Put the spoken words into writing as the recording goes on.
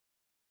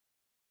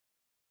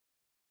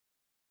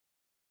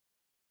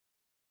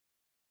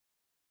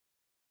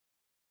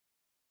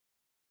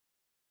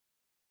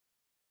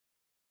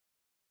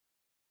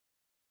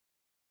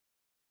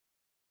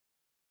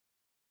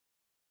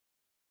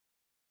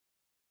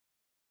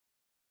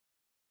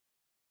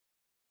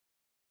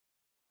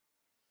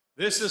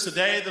This is the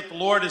day that the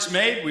Lord has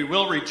made. We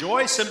will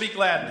rejoice and be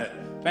glad in it.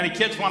 If any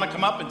kids want to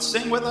come up and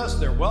sing with us,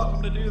 they're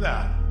welcome to do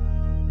that.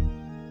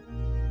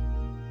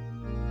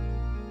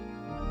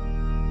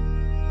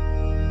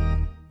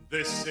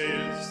 This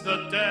is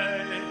the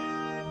day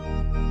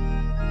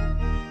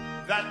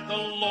that the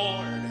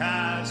Lord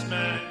has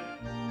made.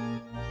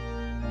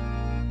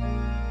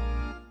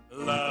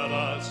 Let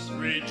us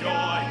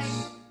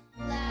rejoice.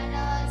 Let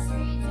us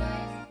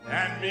rejoice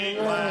And be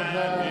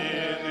glad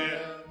in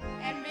it.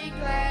 and be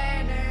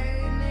glad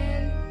in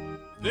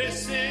it.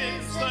 This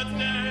is the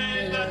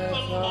day that the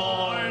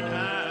Lord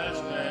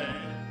has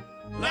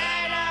made.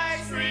 Let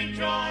us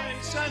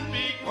rejoice and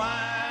be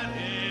glad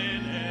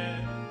in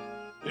it.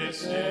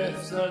 This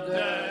is the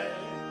day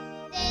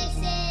This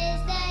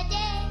is the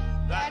day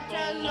that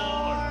the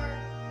Lord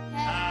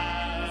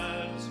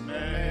has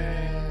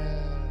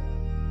made.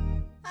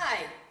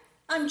 Hi,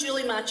 I'm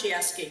Julie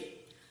Maciejewski.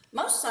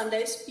 Most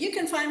Sundays, you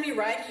can find me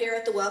right here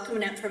at the Welcome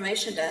and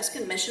Information Desk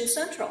in Mission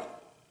Central.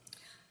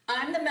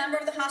 I'm the member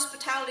of the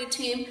hospitality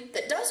team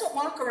that doesn't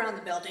walk around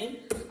the building.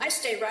 I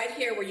stay right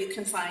here where you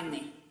can find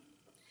me.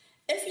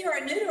 If you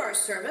are new to our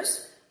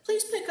service,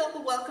 please pick up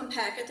a welcome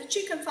packet that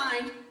you can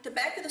find at the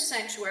back of the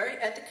sanctuary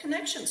at the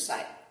connection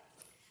site.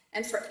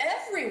 And for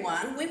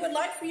everyone, we would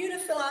like for you to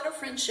fill out a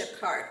friendship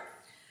card.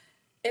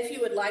 If you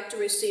would like to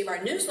receive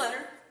our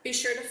newsletter, be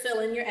sure to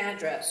fill in your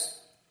address.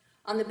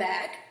 On the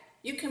back,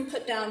 you can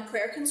put down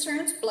prayer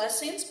concerns,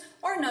 blessings,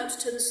 or notes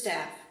to the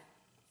staff.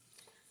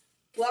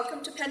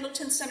 Welcome to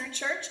Pendleton Center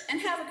Church, and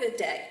have a good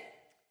day.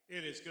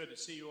 It is good to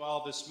see you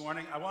all this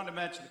morning. I want to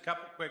mention a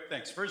couple quick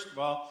things. First of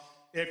all,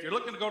 if you're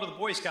looking to go to the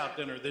Boy Scout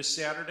dinner this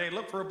Saturday,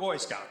 look for a Boy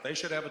Scout. They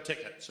should have a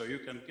ticket, so you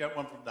can get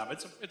one from them.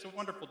 It's a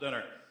wonderful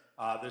dinner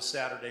this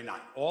Saturday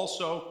night.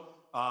 Also,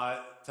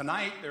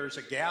 tonight there's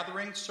a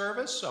gathering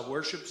service, a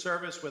worship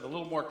service with a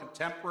little more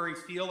contemporary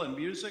feel and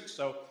music.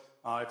 So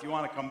if you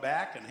want to come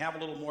back and have a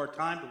little more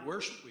time to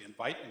worship, we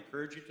invite and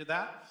encourage you to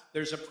that.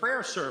 There's a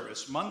prayer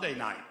service Monday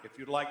night if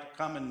you'd like to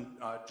come and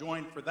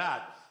join for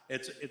that.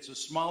 It's a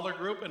smaller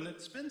group, and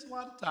it spends a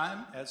lot of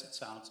time, as it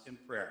sounds, in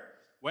prayer.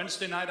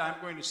 Wednesday night,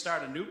 I'm going to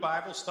start a new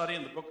Bible study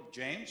in the book of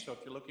James, so if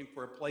you're looking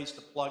for a place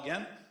to plug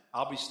in,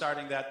 I'll be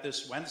starting that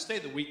this Wednesday.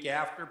 The week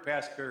after,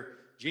 Pastor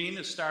Gene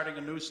is starting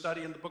a new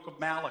study in the book of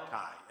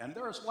Malachi, and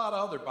there's a lot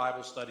of other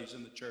Bible studies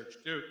in the church,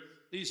 too.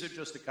 These are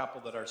just a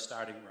couple that are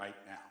starting right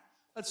now.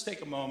 Let's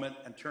take a moment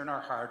and turn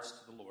our hearts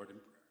to the Lord in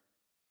prayer.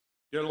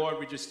 Dear Lord,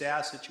 we just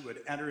ask that you would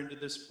enter into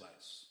this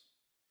place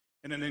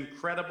in an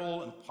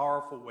incredible and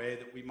powerful way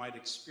that we might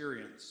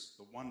experience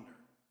the wonder,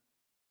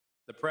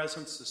 the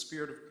presence, the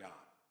Spirit of God.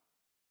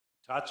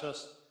 Touch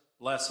us,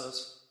 bless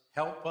us,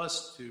 help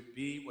us to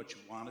be what you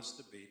want us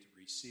to be, to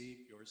receive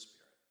your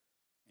Spirit.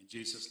 In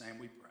Jesus' name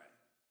we pray.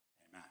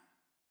 Amen.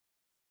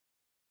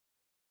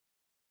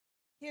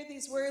 Hear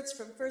these words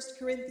from 1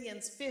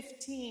 Corinthians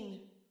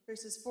 15,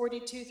 verses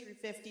 42 through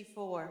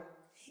 54.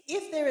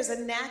 If there is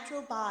a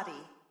natural body,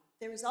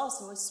 there is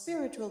also a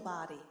spiritual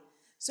body.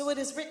 So it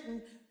is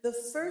written, the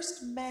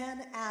first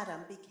man,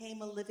 Adam,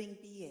 became a living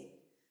being.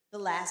 The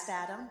last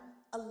Adam,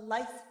 a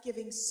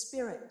life-giving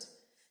spirit.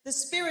 The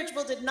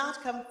spiritual did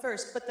not come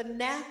first, but the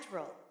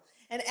natural,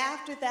 and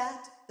after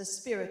that, the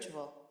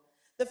spiritual.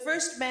 The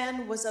first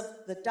man was of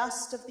the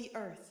dust of the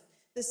earth,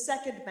 the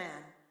second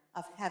man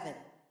of heaven.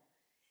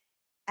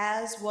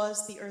 As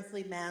was the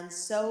earthly man,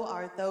 so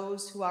are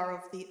those who are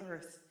of the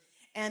earth.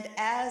 And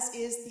as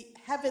is the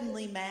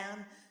heavenly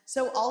man,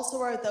 so also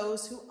are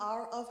those who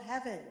are of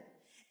heaven.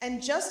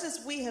 And just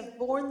as we have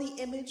borne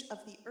the image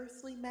of the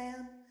earthly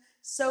man,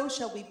 so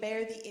shall we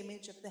bear the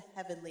image of the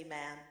heavenly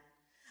man.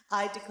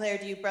 I declare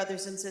to you,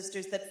 brothers and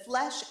sisters, that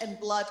flesh and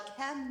blood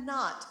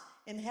cannot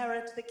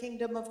inherit the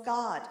kingdom of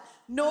God,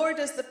 nor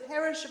does the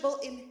perishable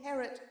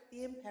inherit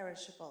the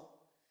imperishable.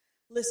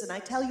 Listen, I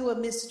tell you a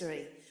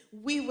mystery.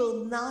 We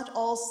will not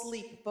all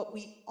sleep, but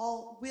we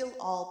will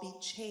all be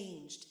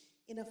changed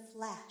in a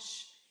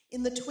flash,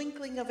 in the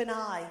twinkling of an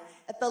eye,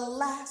 at the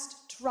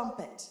last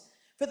trumpet.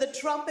 For the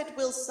trumpet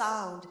will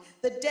sound,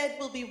 the dead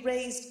will be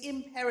raised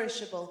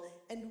imperishable,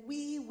 and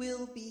we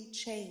will be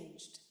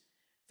changed.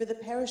 For the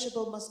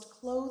perishable must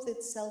clothe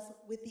itself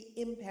with the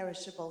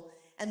imperishable,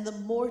 and the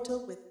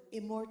mortal with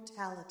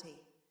immortality.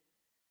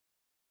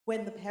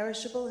 When the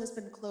perishable has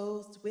been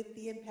clothed with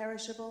the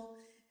imperishable,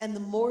 and the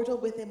mortal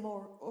with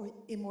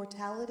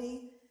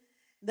immortality,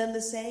 then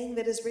the saying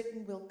that is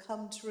written will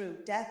come true.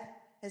 Death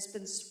has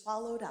been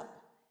swallowed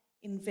up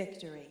in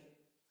victory.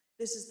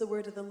 This is the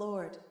word of the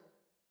Lord.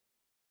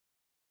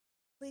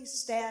 Please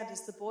stand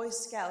as the Boy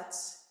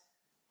Scouts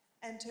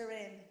enter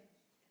in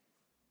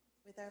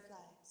with our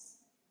flags.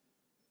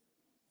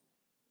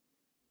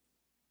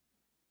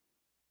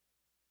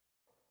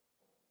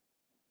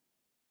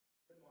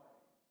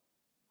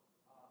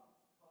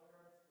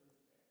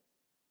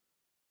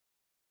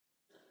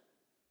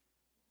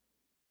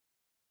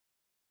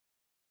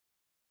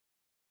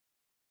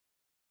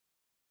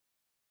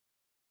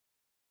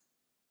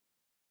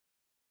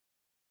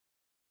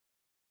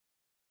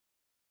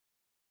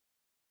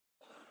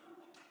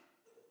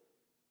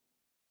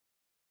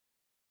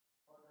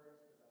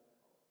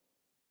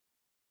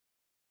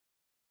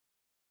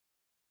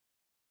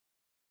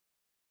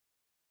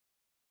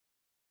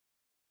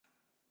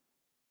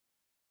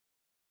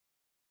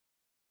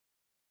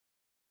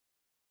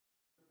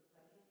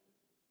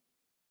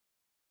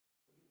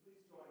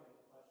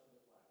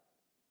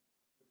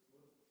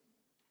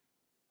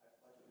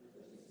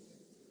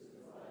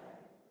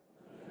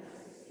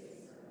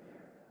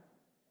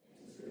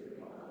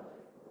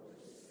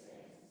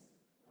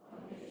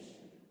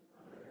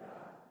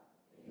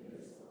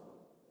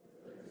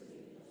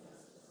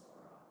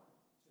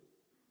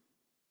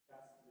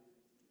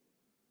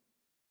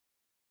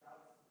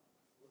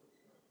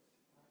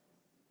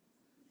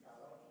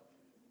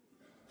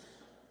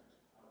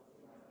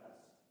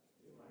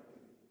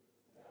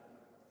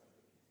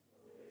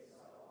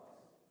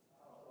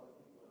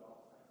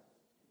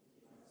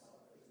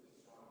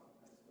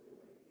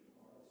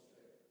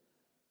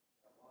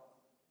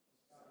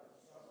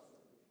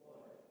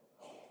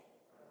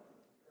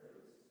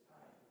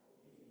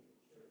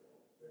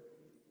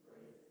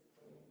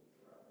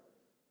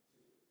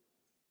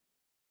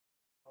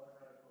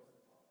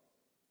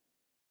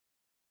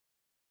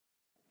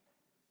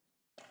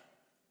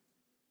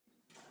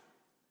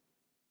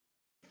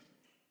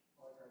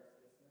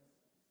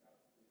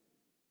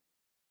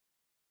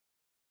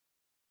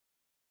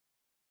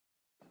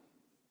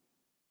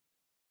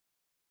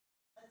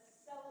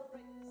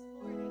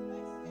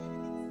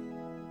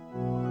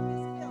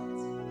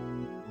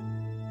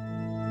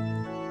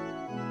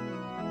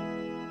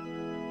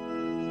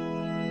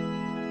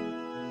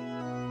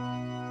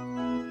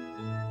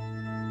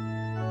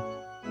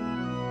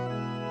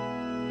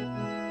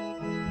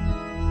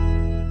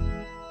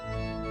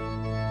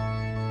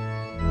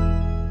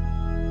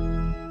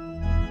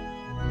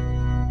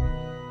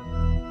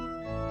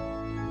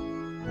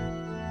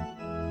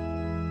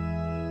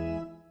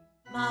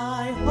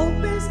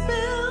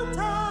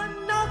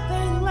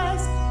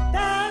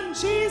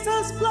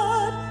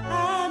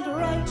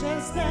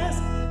 righteousness.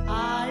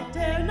 I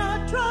dare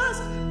not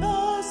trust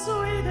the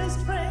sweetest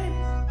frame,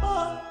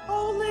 but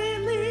only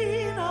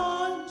lean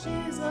on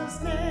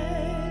Jesus'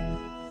 name.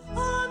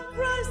 On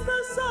Christ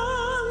the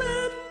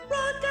solid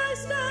rock I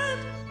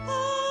stand,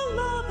 all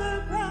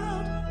other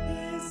ground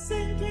is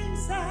sinking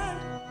sand.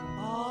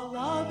 All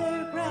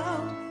other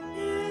ground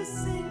is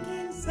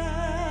sinking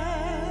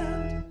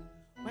sand.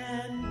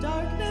 When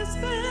darkness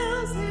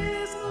veils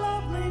his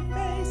lovely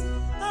face,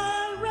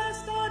 I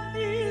rest on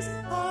his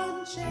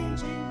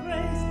unchanging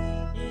grace.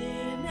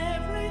 In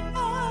every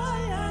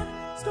high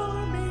and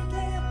stormy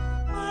gale,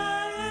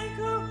 my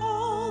anchor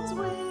holds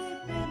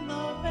within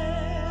the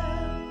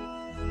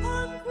veil.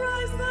 On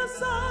Christ the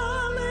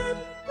solid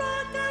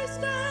rock I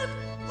stand,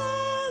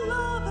 all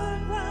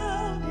other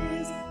ground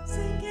is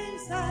sinking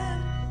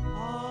sand.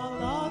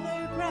 All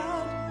other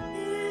ground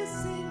is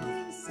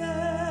sinking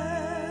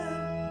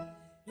sand.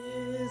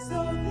 His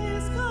oath,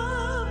 his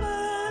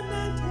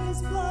covenant,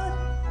 his blood,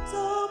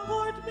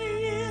 support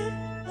me in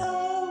the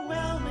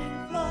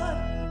whelming flood.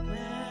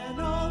 When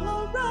all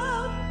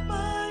around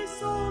my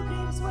soul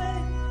gives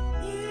way,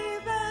 he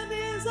then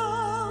is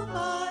all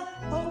my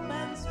hope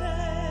and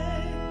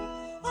stay.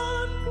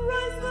 On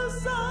Christ the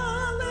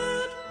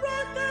solid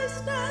rock I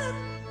stand,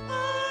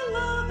 all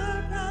other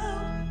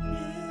ground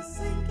is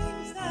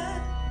sinking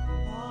sand.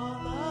 All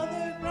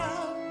other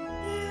ground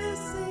is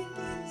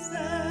sinking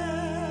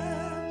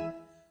sand.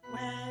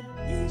 When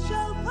he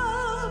shall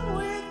come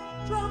with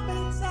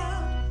trumpet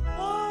sound,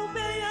 oh,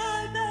 may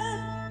I then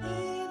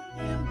in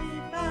him be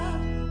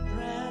found,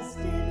 dressed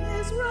in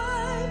his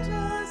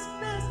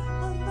righteousness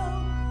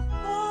alone,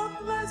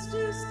 for blessed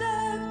to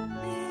stand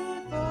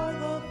before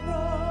the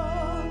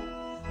throne.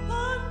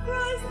 On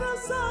Christ the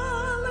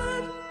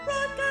solid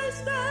rock I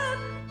stand,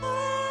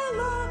 all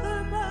other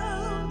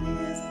ground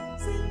is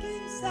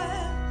sinking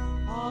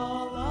sand.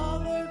 All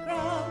other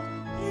ground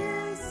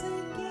is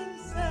sinking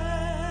sand.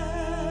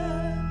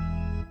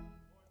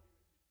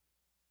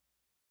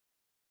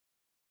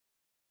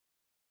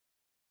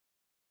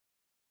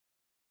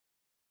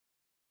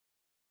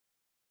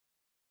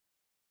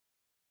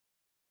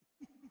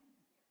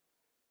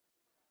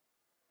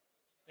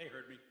 They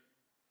heard me.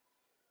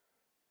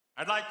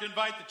 I'd like to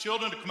invite the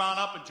children to come on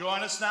up and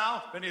join us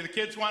now. If any of the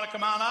kids want to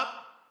come on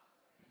up.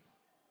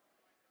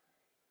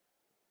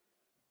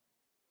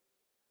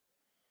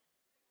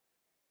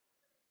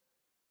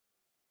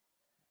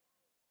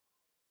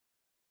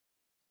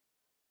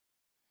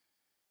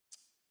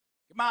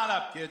 Come on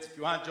up, kids, if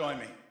you want to join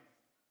me.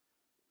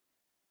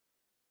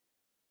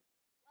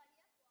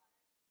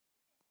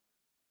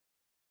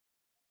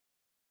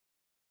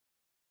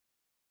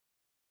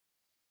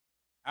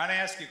 I want to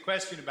ask you a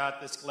question about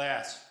this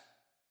glass.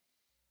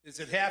 Is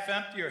it half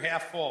empty or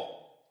half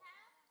full?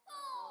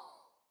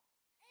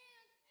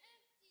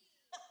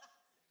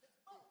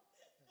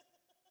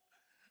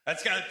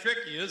 That's kind of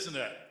tricky, isn't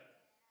it?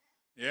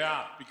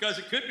 Yeah, because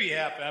it could be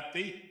half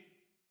empty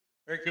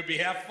or it could be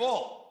half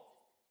full.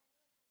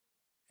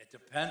 It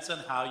depends on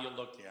how you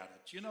look at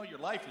it. You know, your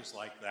life is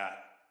like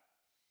that.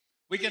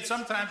 We can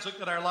sometimes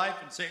look at our life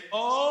and say,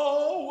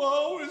 oh,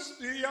 woe is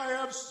me, I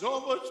have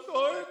so much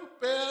going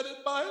bad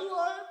in my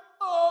life.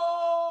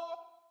 Oh.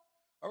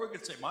 Or we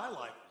could say, my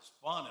life is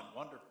fun and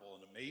wonderful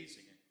and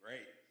amazing and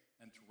great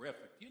and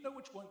terrific. Do you know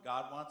which one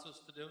God wants us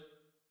to do?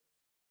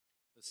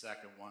 The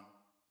second one.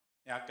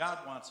 Now, God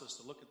wants us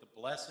to look at the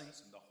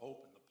blessings and the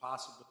hope and the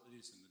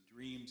possibilities and the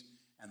dreams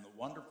and the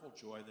wonderful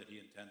joy that he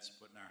intends to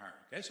put in our heart.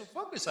 Okay, so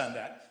focus on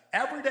that.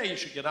 Every day you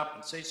should get up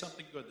and say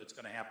something good that's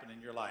going to happen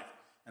in your life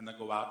and then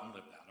go out and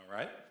live that, all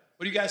right?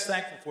 What are you guys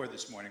thankful for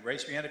this morning?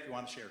 Raise your hand if you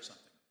want to share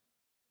something.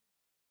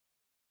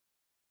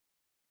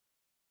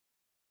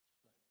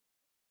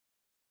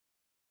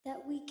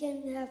 That we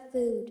can have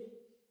food.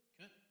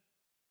 Good.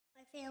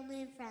 My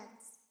family and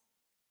friends.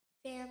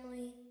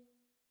 Family.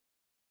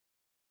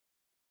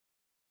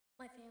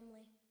 My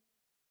family.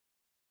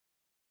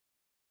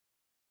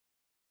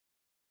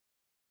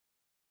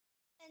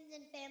 Friends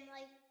and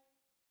family.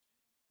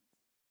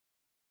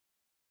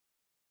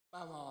 My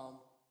mom.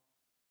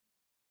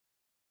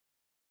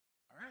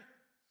 All right.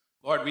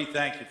 Lord, we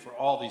thank you for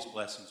all these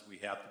blessings we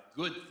have,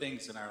 the good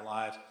things in our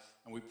lives,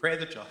 and we pray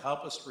that you'll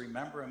help us to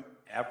remember them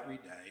every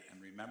day and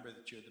remember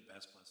that you're the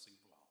best blessing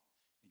of all.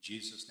 In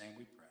Jesus' name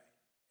we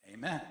pray.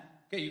 Amen.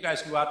 Okay, you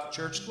guys go out to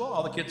church school.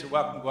 All the kids are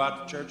welcome to go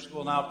out to church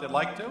school now if they'd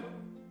like to.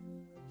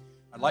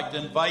 I'd like to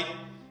invite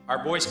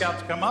our Boy Scout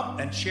to come up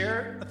and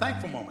share a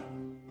thankful moment.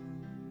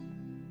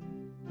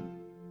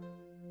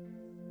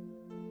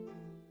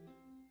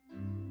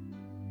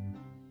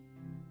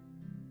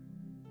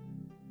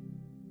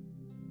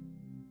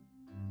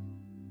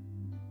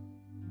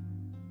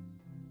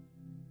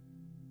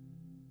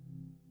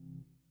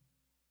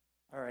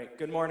 All right,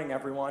 good morning,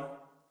 everyone.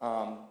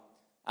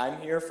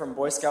 I'm here from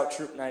Boy Scout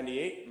Troop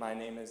 98. My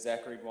name is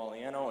Zachary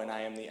Gualiano, and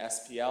I am the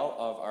SPL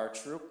of our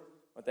troop.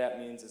 What that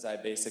means is I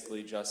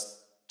basically just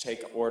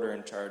take order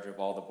in charge of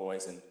all the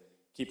boys and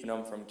keeping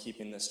them from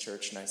keeping this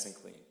church nice and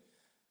clean.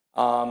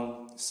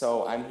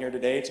 So I'm here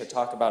today to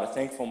talk about a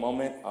thankful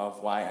moment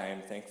of why I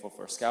am thankful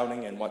for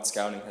Scouting and what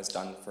Scouting has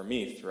done for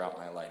me throughout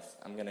my life.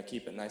 I'm going to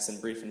keep it nice and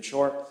brief and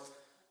short.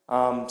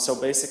 So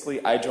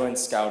basically, I joined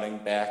Scouting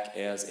back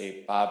as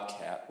a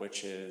Bobcat,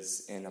 which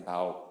is in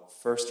about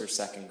first or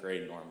second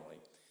grade normally.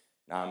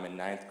 Now I'm in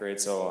 9th grade,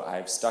 so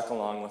I've stuck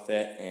along with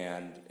it,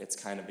 and it's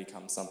kind of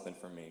become something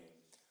for me.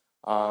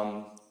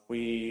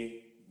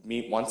 We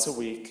meet once a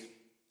week.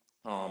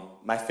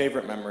 My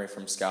favorite memory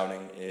from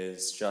Scouting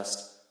is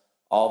just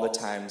all the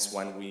times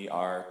when we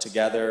are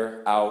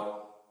together,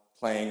 out,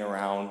 playing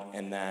around,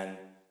 and then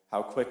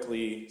how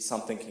quickly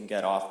something can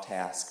get off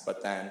task,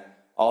 but then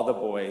all the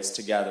boys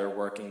together,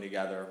 working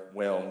together,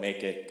 will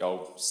make it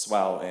go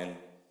swell and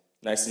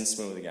nice and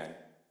smooth again.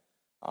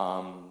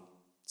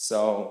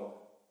 So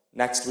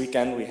next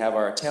weekend we have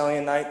our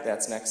Italian night.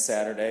 That's next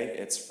Saturday.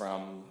 It's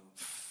from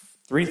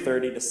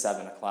 3:30 to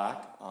 7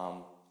 o'clock.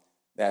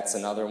 That's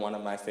another one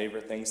of my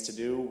favorite things to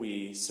do.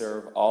 We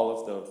serve all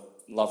of the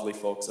lovely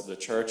folks of the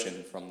church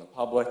and from the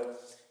public,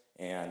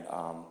 and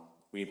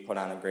we put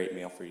on a great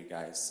meal for you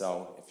guys.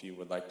 So if you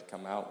would like to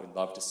come out, we'd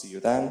love to see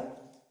you then.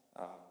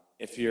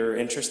 If you're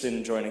interested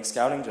in joining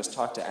Scouting, just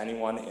talk to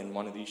anyone in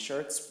one of these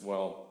shirts.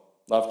 We'll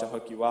love to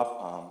hook you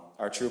up.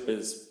 Our troop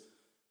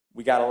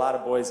we got a lot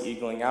of boys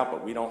eagling out,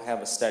 but we don't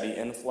have a steady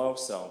inflow,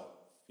 so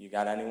if you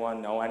got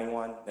anyone, know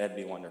anyone, that'd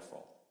be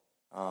wonderful.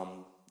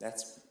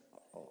 That's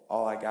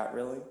all I got,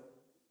 really.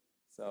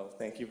 So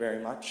thank you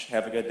very much.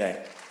 Have a good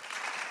day.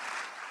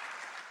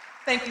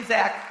 Thank you,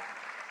 Zach.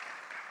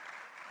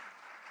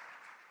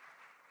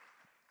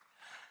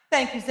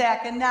 Thank you,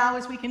 Zach. And now,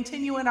 as we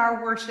continue in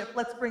our worship,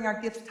 let's bring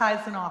our gifts,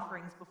 tithes, and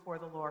offerings before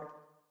the Lord.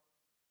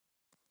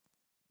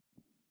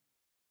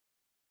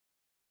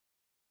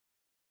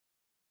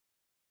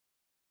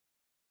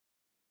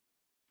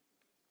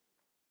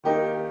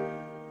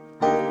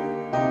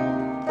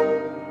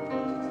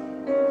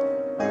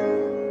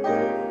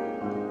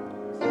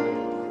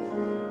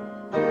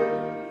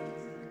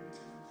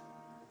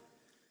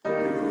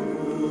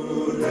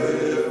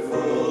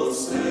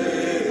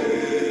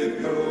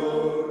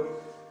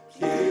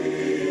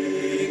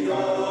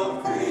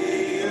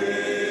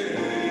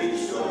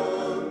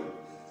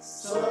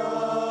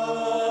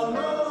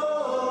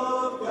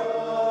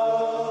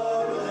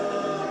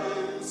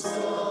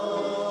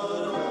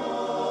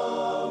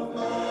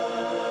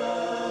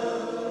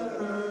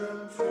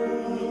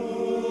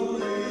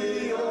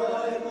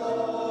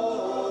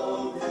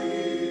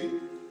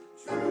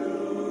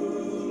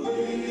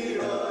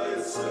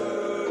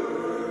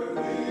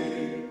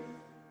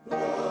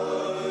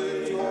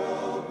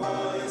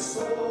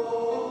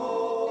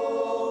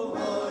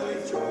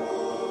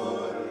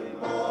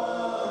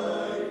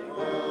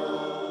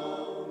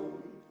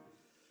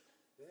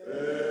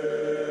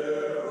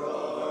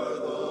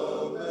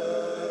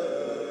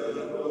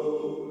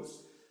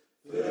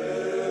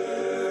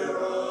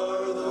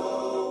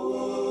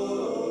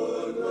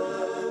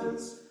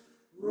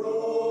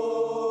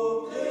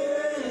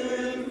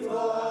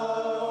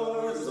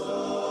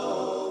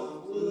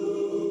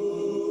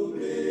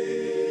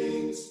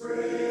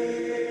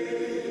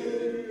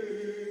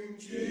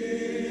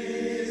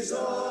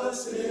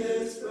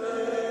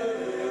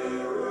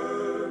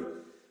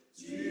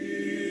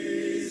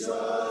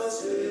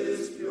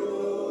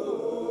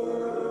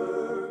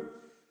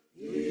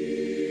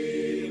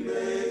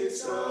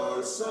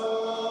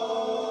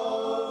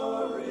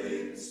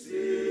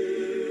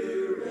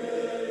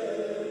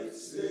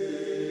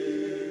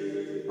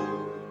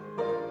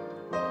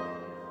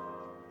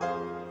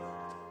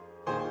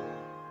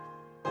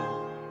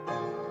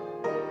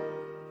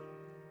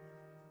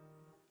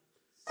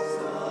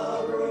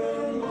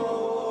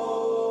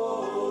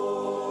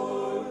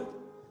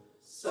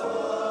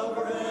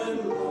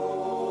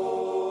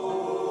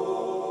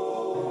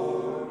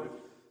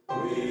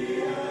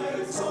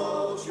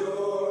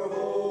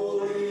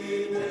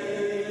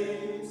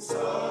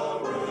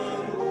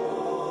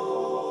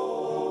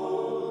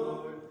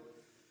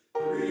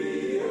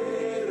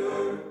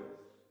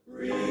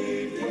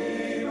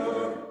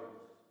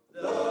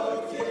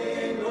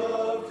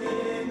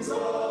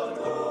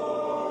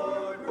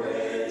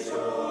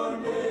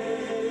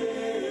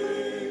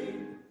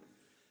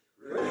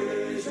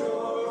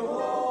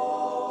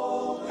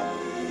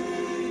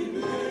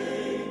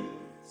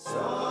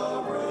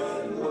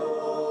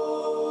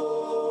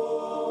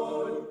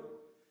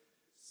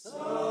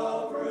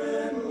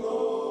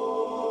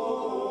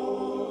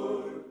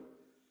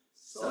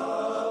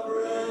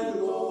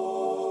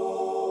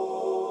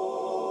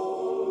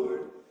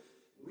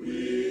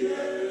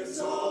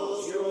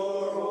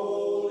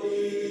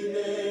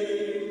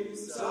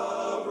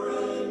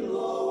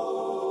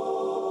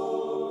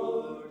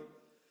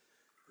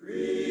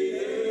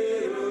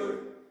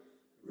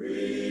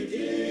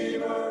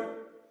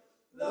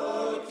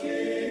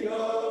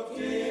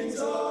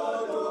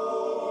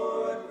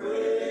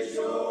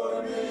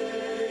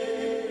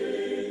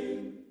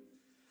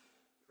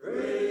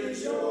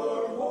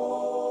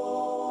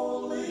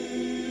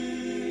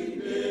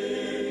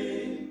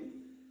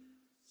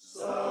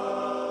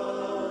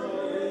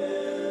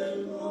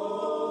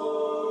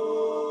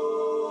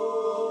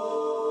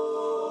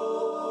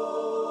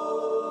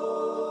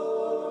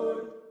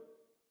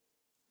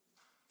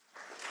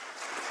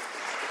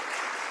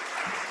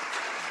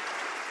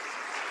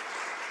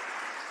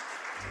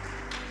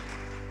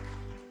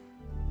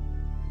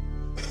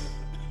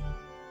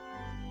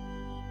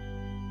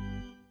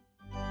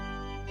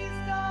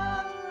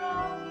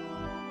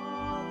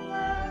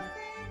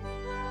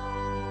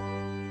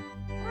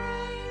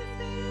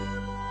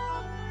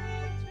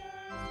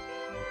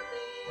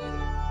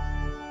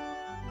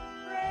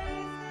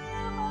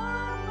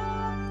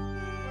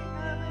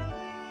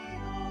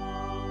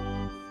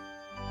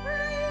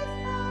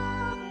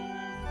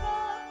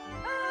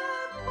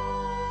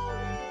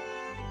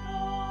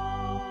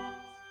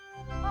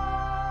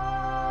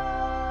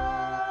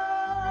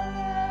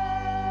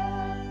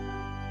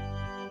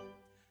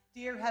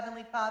 Dear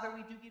Heavenly Father,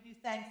 we do give you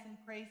thanks and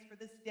praise for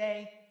this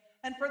day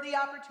and for the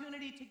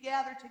opportunity to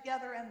gather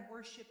together and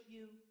worship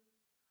you.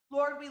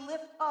 Lord, we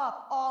lift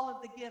up all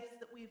of the gifts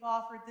that we've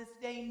offered this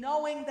day,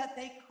 knowing that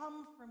they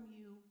come from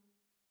you,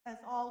 as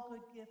all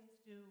good gifts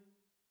do.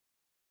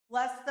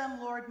 Bless them,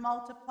 Lord,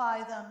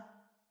 multiply them,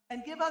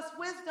 and give us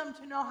wisdom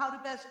to know how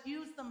to best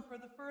use them for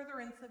the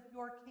furtherance of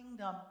your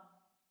kingdom.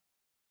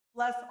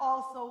 Bless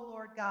also,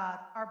 Lord God,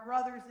 our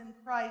brothers in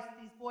Christ,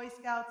 these Boy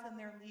Scouts and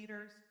their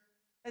leaders,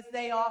 as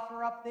they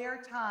offer up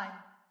their time,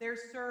 their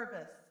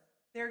service,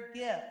 their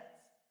gifts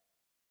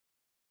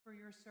for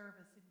your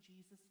service. In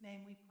Jesus'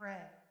 name we pray.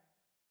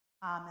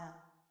 Amen.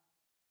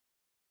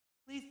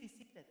 Please be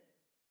seated.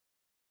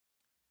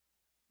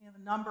 We have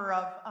a number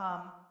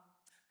of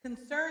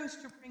concerns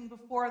to bring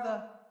before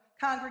the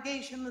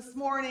congregation this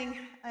morning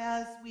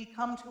as we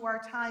come to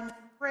our time of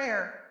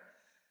prayer.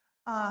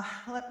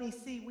 Let me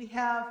see. We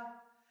have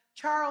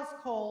Charles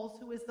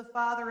Coles, who is the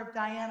father of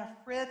Diana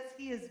Fritz.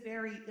 He is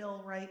very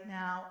ill right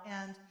now.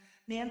 And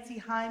Nancy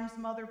Himes'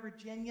 mother,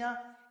 Virginia,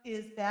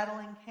 is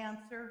battling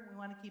cancer. We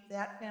want to keep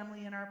that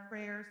family in our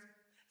prayers.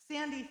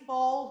 Sandy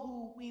Foll,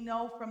 who we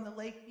know from the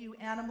Lakeview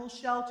Animal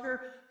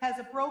Shelter, has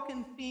a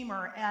broken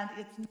femur and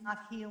it's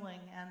not healing.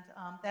 And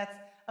that's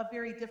a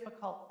very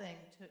difficult thing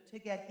to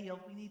get healed.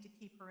 We need to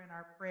keep her in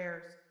our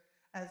prayers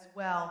as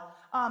well.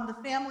 The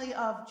family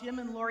of Jim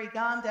and Lori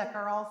Gondek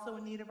are also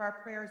in need of our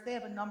prayers. They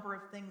have a number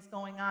of things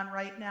going on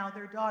right now.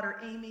 Their daughter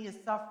Amy is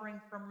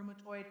suffering from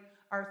rheumatoid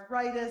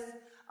arthritis.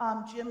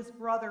 Jim's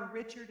brother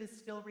Richard is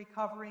still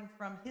recovering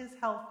from his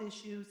health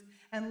issues,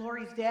 and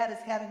Lori's dad is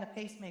having a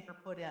pacemaker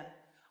put in.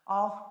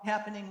 All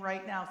happening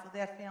right now, so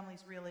that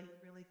family's really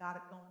got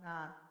it going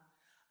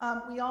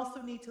on. We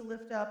also need to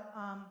lift up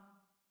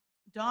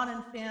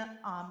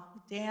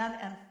Dan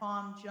and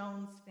Fawn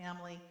Jones'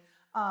 family.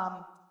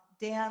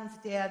 Dan's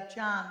dad,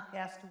 John,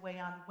 passed away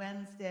on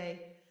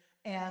Wednesday,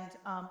 and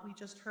we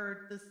just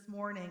heard this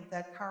morning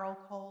that Carl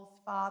Cole's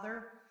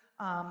father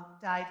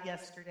died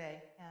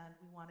yesterday, and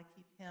we want to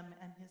keep him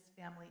and his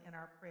family in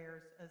our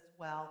prayers as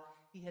well.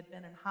 He had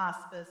been in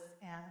hospice,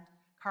 and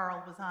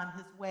Carl was on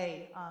his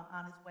way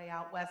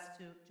out west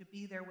to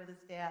be there with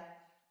his dad,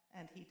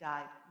 and he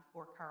died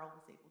before Carl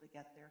was able to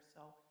get there.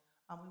 So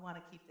we want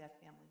to keep that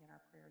family in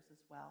our prayers as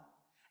well.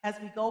 As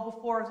we go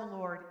before the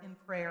Lord in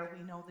prayer,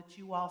 we know that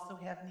you also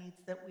have needs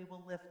that we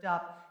will lift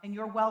up, and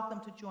you're welcome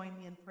to join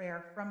me in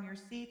prayer from your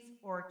seats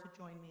or to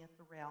join me at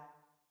the rail.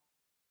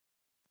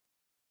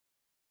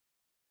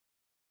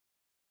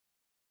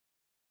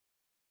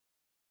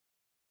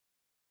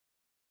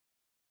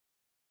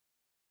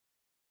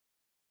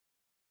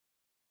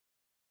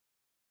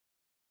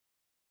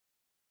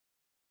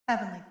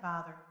 Heavenly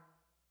Father,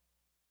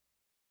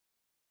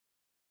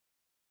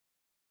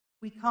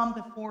 we come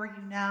before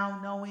you now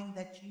knowing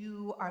that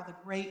you are the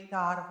great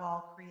God of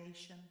all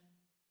creation,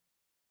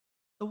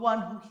 the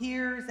one who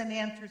hears and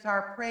answers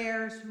our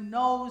prayers, who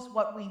knows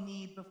what we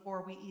need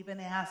before we even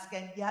ask,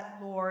 and yet,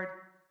 Lord,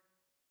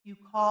 you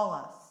call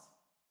us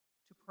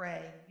to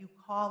pray. You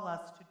call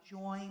us to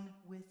join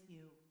with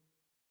you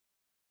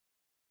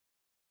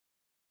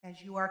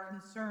as you are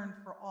concerned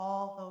for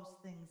all those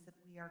things that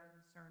we are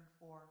concerned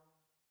for.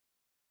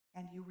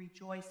 And you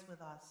rejoice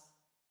with us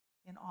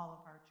in all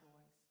of our joys.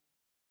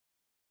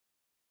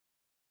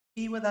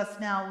 Be with us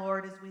now,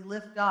 Lord, as we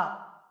lift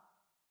up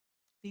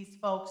these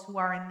folks who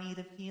are in need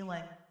of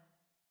healing,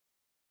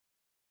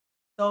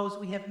 those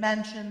we have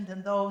mentioned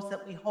and those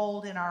that we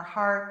hold in our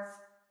hearts.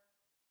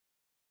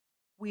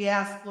 We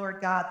ask, Lord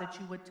God, that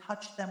you would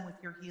touch them with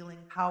your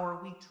healing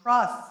power. We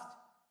trust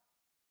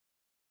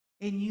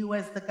in you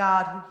as the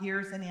God who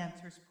hears and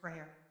answers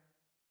prayer.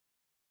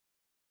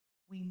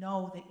 We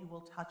know that you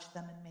will touch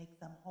them and make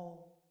them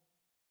whole.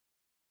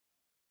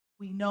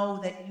 We know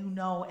that you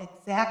know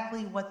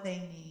exactly what they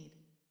need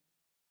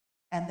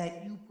and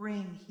that you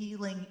bring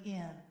healing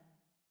in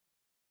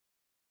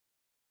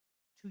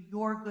to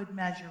your good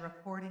measure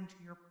according to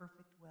your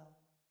perfect will.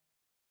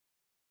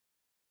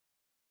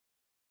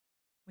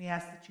 We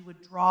ask that you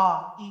would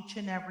draw each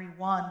and every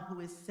one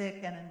who is sick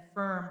and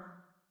infirm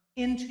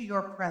into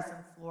your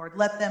presence, Lord.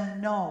 Let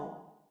them know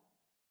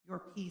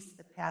your peace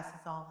that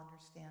passes all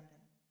understanding.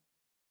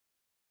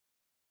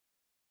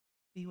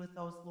 Be with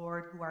those,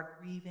 Lord, who are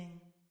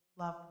grieving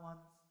loved ones.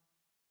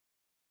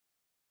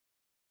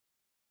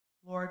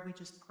 Lord, we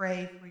just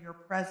pray for your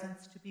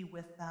presence to be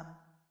with them.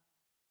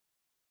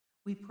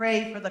 We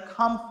pray for the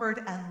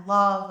comfort and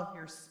love of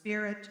your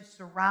Spirit to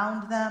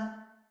surround them.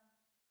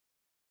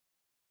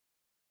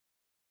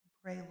 We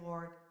pray,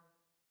 Lord,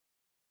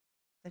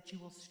 that you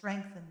will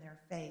strengthen their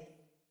faith,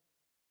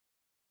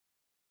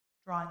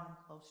 drawing them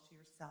close to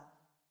yourself.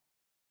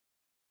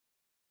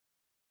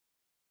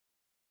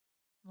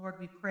 Lord,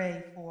 we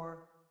pray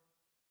for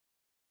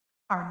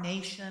our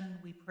nation.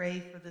 We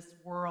pray for this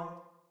world.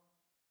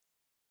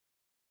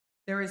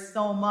 There is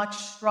so much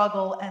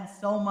struggle and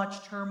so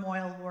much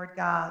turmoil, Lord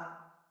God.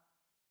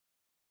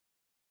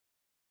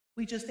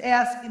 We just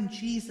ask in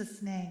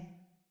Jesus' name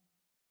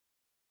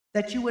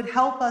that you would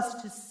help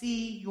us to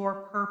see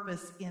your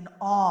purpose in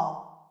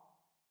all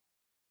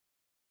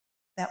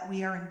that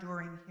we are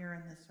enduring here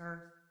in this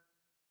earth.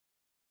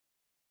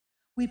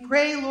 We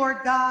pray, Lord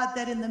God,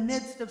 that in the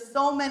midst of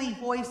so many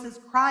voices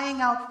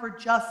crying out for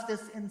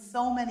justice in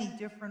so many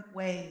different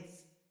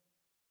ways,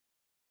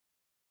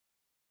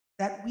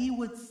 that we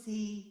would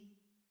see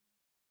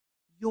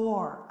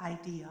your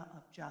idea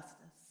of justice,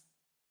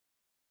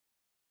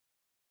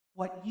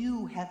 what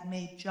you have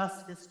made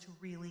justice to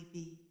really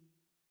be.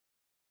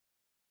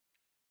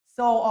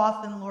 So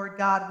often, Lord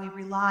God, we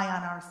rely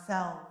on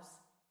ourselves,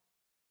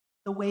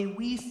 the way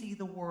we see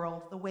the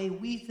world, the way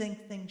we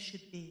think things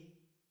should be.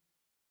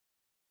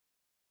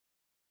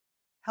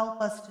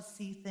 Help us to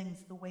see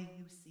things the way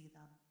you see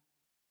them.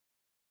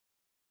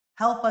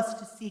 Help us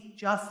to seek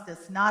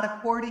justice, not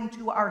according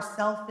to our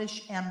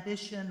selfish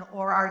ambition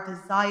or our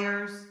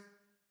desires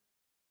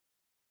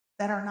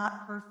that are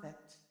not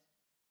perfect.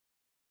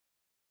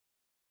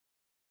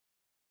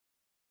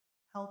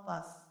 Help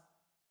us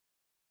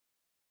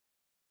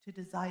to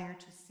desire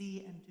to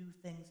see and do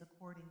things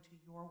according to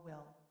your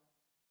will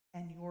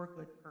and your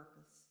good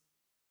purpose.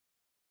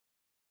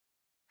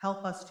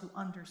 Help us to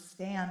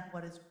understand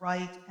what is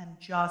right and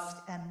just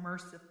and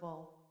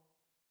merciful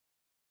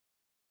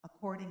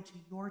according to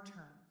your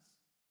terms,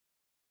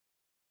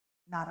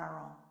 not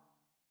our own.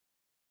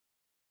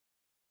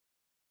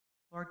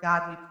 Lord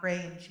God, we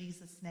pray in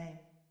Jesus' name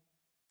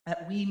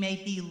that we may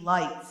be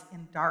lights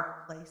in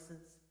dark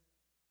places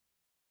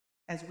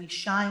as we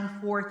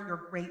shine forth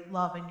your great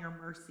love and your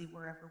mercy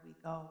wherever we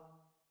go.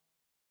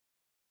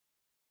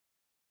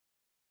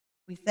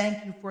 We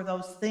thank you for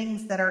those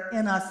things that are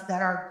in us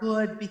that are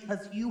good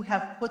because you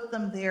have put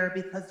them there,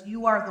 because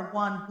you are the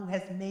one who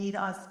has made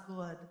us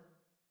good.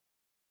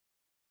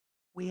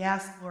 We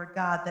ask, Lord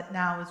God, that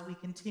now as we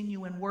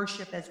continue in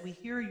worship, as we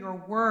hear your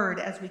word,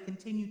 as we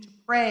continue to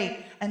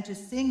pray and to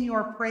sing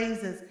your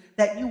praises,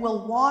 that you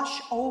will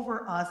wash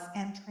over us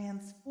and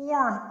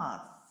transform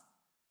us.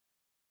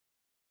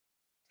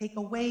 Take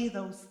away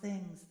those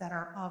things that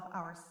are of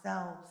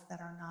ourselves that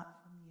are not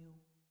from you.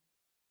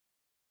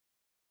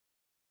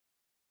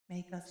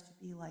 Make us to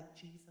be like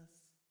Jesus.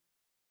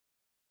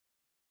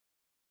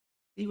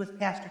 Be with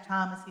Pastor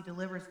Tom as he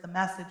delivers the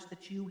message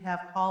that you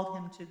have called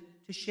him to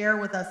share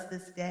with us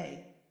this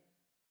day.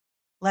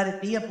 Let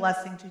it be a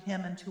blessing to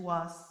him and to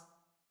us.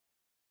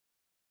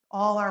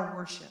 All our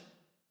worship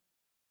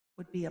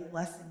would be a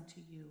blessing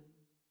to you.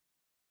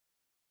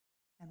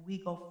 And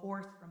we go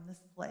forth from this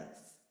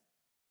place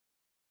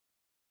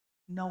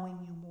knowing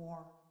you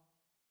more,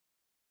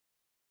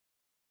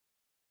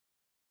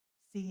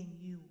 seeing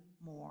you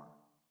more.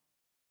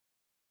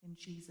 In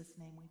Jesus'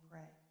 name we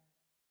pray.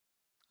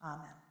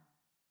 Amen.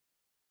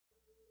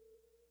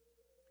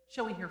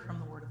 Shall we hear from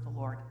the word of the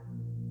Lord?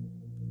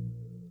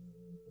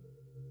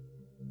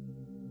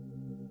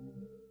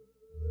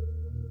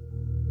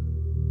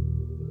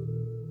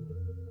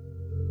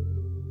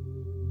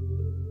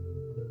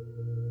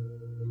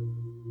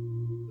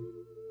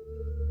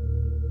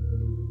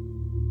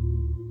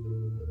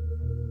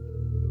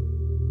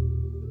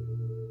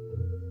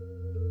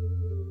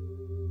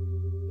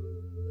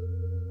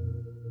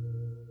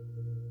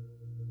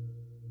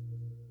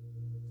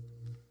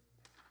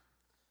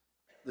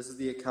 This is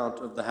the account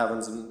of the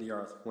heavens and the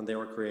earth when they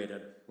were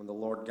created, when the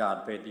Lord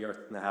God made the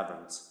earth and the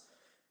heavens.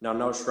 Now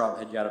no shrub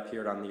had yet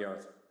appeared on the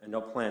earth, and no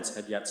plants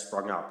had yet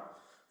sprung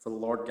up, for the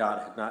Lord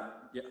God had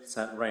not yet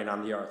sent rain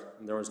on the earth,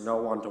 and there was no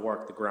one to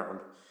work the ground.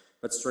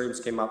 But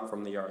streams came up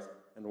from the earth,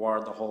 and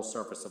watered the whole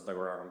surface of the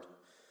ground.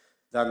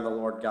 Then the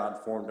Lord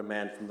God formed a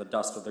man from the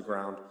dust of the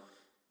ground,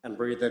 and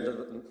breathed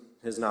into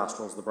his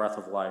nostrils the breath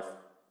of life,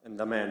 and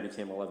the man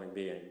became a living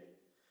being.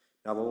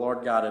 Now the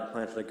Lord God had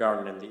planted a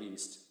garden in the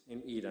east,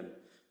 in Eden,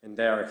 and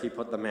there he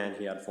put the man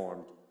he had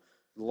formed.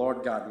 The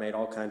Lord God made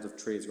all kinds of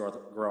trees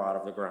grow out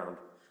of the ground,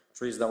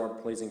 trees that were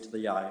pleasing to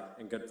the eye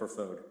and good for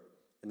food.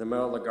 In the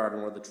middle of the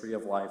garden were the tree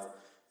of life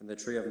and the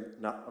tree of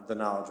the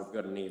knowledge of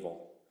good and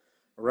evil.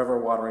 A river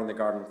watering the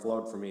garden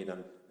flowed from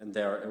Eden, and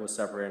there it was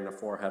separated into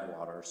 4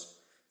 headwaters.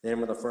 The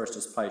name of the first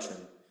is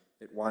Pishon.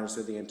 It winds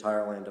through the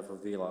entire land of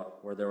Havilah,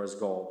 where there is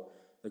gold.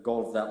 The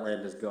gold of that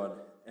land is good,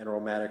 and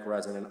aromatic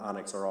resin and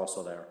onyx are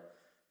also there.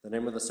 The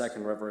name of the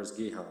second river is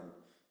Gihon.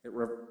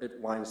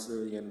 It winds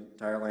through the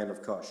entire land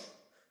of Cush.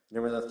 The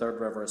name of the third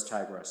river is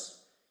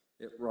Tigris.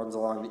 It runs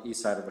along the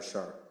east side of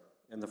Ashur.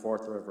 And the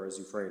fourth river is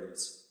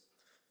Euphrates.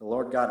 The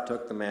Lord God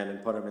took the man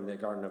and put him in the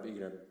Garden of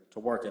Eden to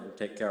work it and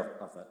take care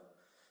of it.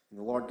 And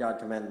the Lord God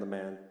commanded the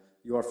man,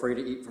 "You are free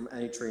to eat from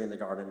any tree in the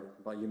garden,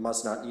 but you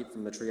must not eat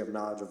from the tree of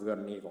knowledge of good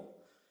and evil.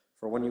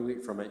 For when you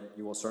eat from it,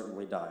 you will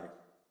certainly die."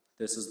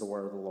 This is the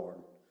word of the Lord.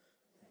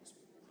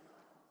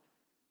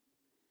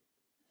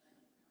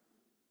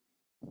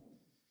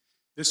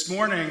 This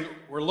morning,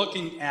 we're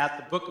looking at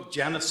the book of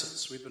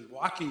Genesis. We've been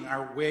walking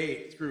our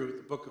way through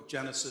the book of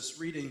Genesis,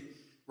 reading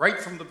right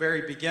from the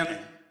very beginning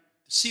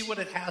to see what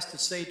it has to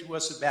say to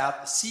us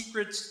about the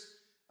secrets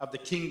of the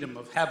kingdom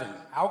of heaven.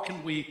 How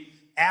can we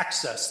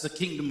access the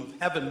kingdom of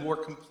heaven more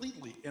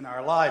completely in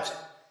our lives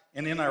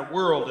and in our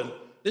world? And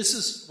this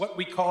is what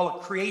we call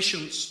a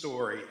creation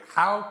story,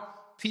 how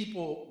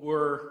people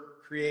were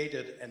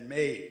created and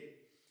made.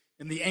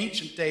 In the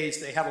ancient days,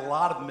 they had a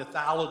lot of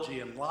mythology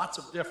and lots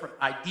of different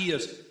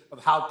ideas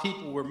of how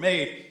people were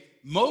made.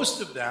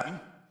 Most of them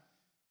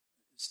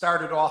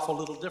started off a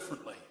little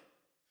differently.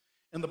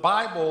 In the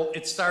Bible,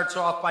 it starts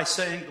off by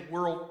saying the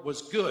world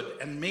was good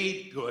and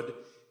made good.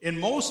 In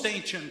most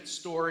ancient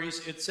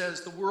stories, it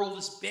says the world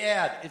is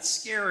bad, it's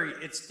scary,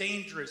 it's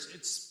dangerous,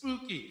 it's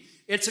spooky.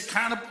 It's a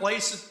kind of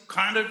place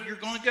that you're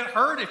going to get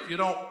hurt if you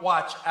don't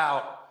watch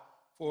out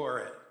for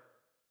it.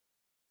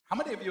 How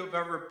many of you have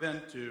ever been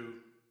to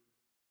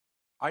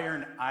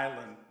Iron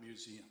Island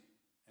Museum?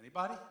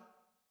 Anybody?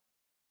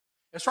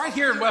 It's right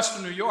here in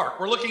Western New York.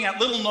 We're looking at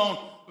little-known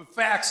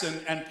facts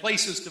and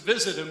places to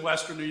visit in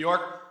Western New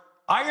York.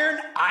 Iron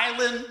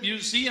Island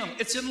Museum.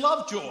 It's in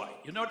Lovejoy,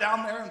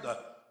 down there in the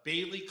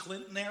Bailey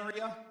Clinton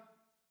area.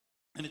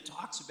 And it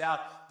talks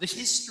about the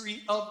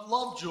history of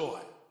Lovejoy.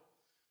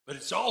 But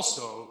it's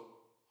also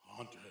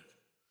haunted.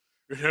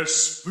 It has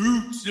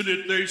spooks in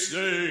it, they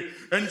say.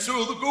 And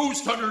so the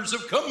ghost hunters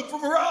have come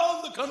from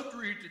around the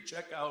country to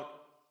check out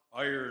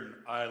Iron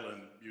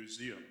Island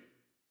Museum.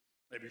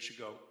 Maybe you should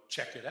go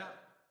check it out.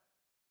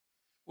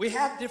 We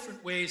have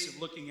different ways of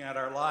looking at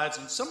our lives,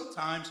 and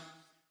sometimes,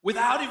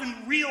 without even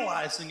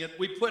realizing it,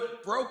 we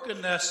put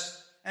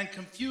brokenness and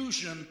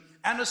confusion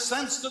and a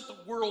sense that the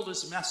world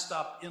is messed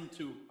up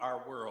into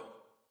our world.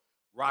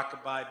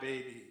 Rockabye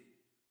baby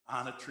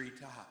on a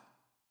treetop.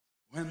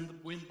 When the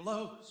wind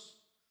blows,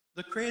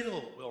 the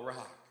cradle will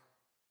rock.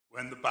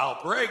 When the bough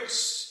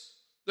breaks,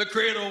 the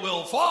cradle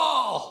will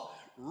fall.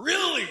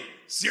 Really?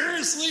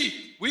 Seriously?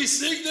 We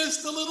sing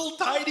this to little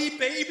tiny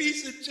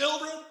babies and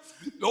children?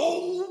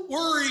 Don't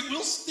worry,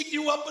 we'll stick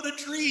you up in a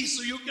tree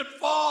so you can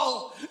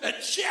fall and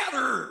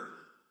shatter.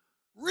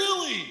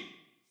 Really?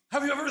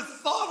 Have you ever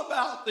thought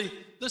about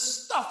the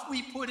stuff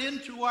we put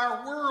into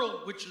our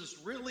world, which is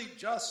really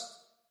just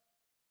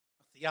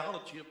a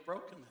theology of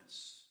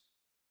brokenness?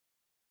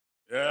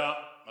 Yeah,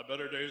 my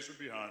better days are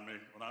behind me.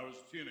 When I was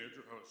a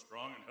teenager, I was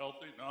strong and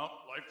healthy. Now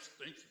life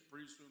stinks and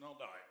pretty soon I'll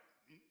die.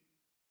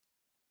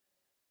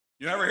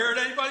 You ever heard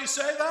anybody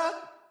say that?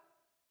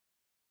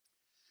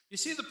 You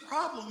see, the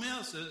problem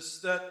is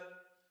that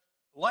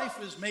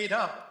life is made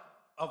up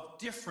of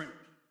different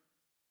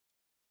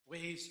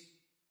ways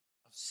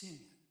of seeing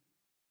it.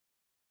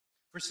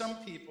 For some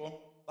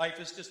people, life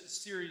is just a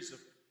series of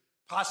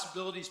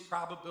possibilities,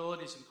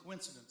 probabilities, and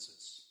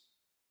coincidences.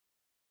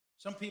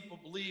 Some people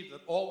believe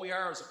that all we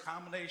are is a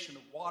combination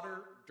of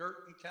water,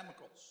 dirt, and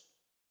chemicals.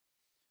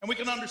 And we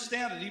can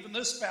understand it. Even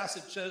this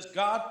passage says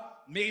God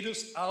made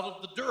us out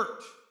of the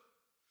dirt.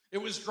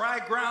 It was dry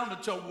ground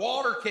until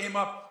water came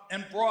up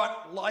and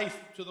brought life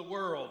to the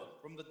world.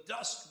 From the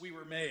dust we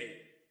were made.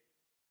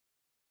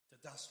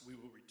 To dust we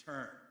will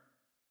return.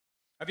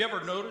 Have you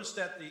ever noticed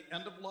at the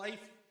end of life,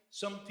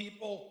 some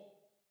people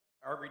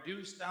are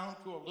reduced down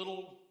to a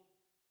little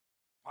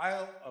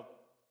pile of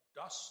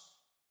dust?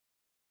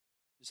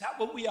 Is that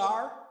what we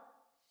are?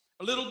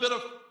 A little bit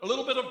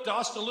of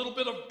dust, a little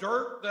bit of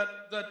dirt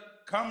that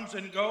comes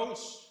and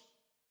goes.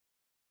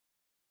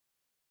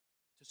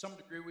 To some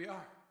degree we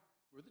are.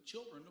 We're the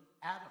children of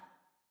Adam.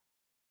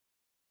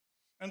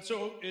 And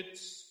so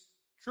it's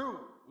true.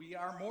 We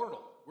are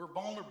mortal. We're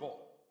vulnerable.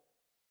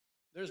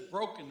 There's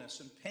brokenness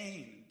and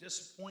pain and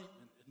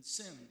disappointment and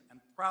sin and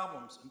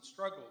problems and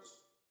struggles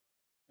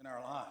in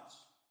our lives.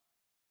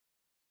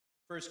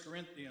 1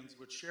 Corinthians,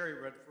 which Sherry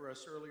read for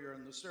us earlier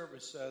in the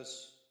service,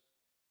 says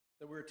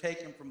that we're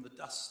taken from the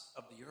dust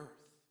of the earth.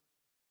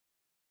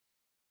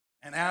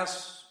 And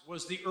as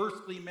was the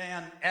earthly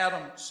man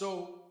Adam,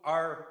 so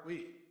are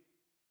we.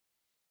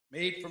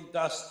 Made from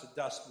dust to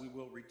dust we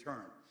will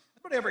return.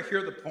 Anybody ever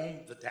hear the poem,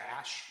 The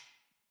Dash?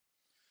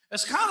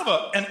 It's kind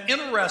of an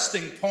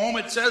interesting poem.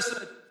 It says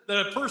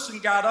that a person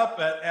got up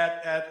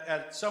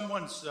at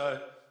someone's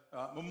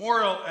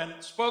memorial and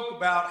spoke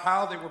about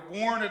how they were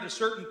born at a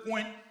certain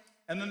point,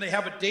 and then they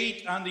have a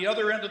date on the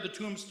other end of the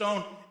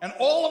tombstone, and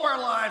all of our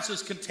lives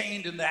is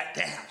contained in that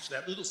dash,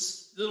 that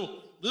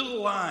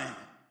little line.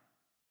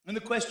 And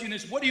the question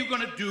is, what are you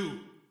going to do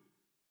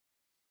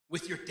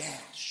with your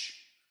dash?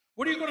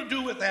 What are you going to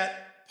do with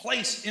that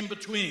place in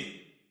between?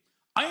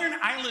 Iron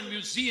Island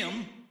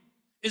Museum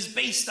is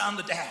based on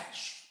the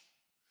dash.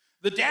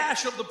 The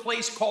dash of the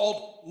place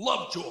called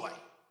Lovejoy.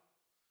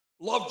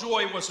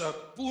 Lovejoy was a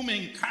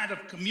booming kind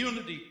of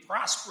community,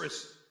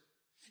 prosperous.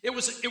 It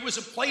was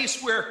a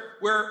place where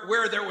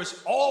there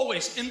was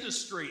always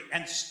industry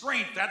and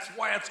strength. That's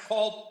why it's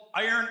called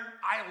Iron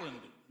Island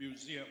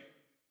Museum.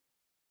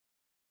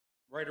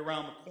 Right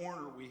around the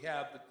corner, we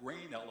have the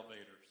grain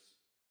elevators.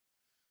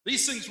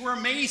 These things were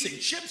amazing.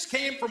 Ships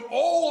came from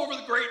all over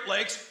the Great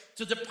Lakes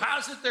to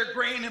deposit their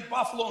grain in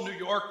Buffalo, New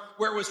York,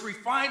 where it was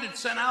refined and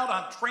sent out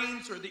on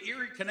trains or the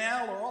Erie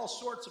Canal or all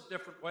sorts of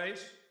different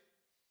ways.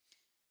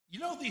 You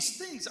know, these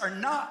things are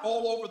not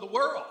all over the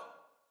world.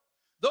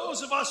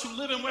 Those of us who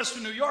live in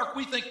Western New York,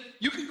 we think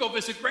you can go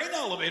visit grain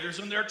elevators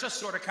and they're just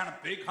sort of kind of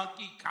big,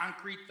 hunky,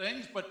 concrete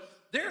things, but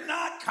they're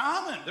not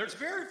common. There's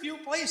very few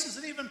places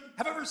that even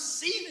have ever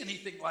seen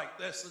anything like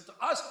this. And to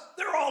us,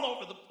 they're all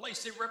over the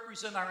place. They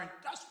represent our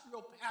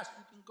industrial past.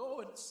 You can go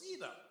and see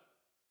them.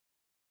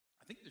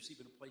 I think there's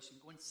even a place you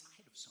can go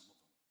inside of some of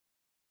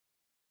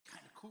them.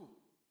 Kind of cool.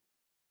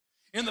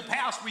 In the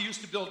past, we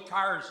used to build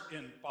cars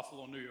in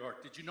Buffalo, New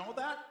York. Did you know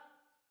that?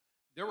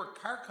 There were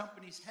car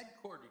companies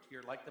headquartered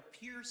here, like the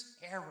Pierce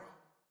Arrow.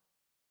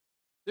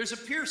 There's a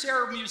Pierce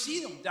Arrow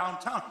Museum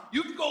downtown.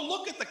 You can go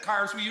look at the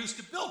cars we used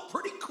to build.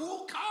 Pretty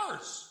cool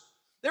cars.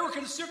 They were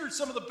considered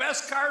some of the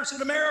best cars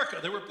in America.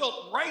 They were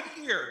built right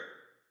here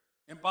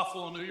in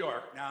Buffalo, New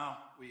York. Now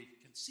we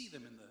can see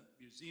them in the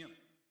museum.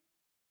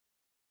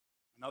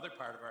 Another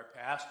part of our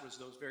past was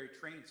those very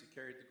trains that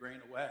carried the grain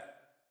away.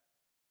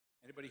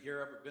 Anybody here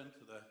ever been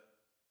to the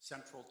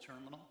Central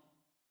Terminal?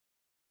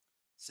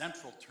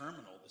 Central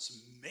Terminal,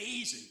 this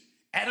amazing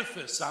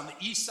edifice on the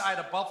east side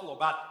of Buffalo,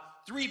 about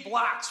 3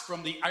 blocks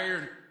from the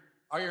Iron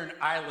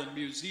Island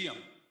Museum.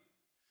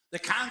 The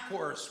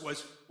concourse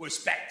was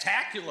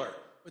spectacular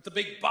with the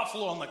big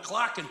buffalo on the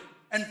clock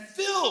and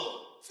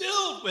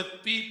filled with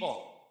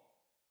people.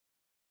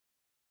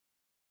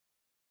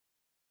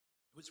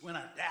 It was when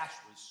our dash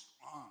was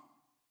strong.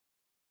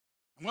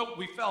 And when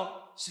we felt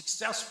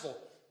successful,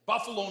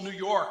 Buffalo, New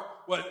York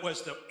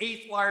was the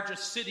 8th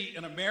largest city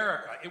in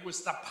America. It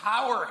was the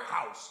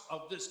powerhouse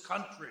of this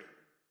country.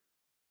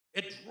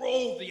 It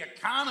drove the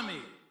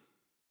economy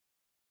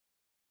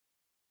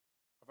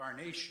of our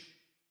nation.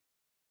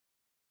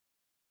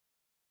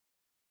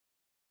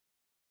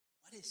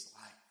 What is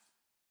life?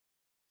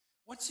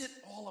 What's it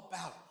all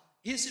about?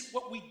 Is it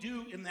what we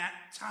do in that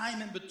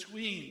time in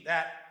between,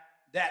 that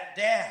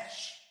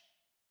dash?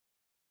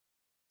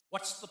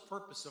 What's the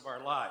purpose of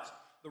our lives?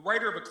 The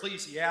writer of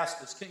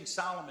Ecclesiastes, King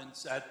Solomon,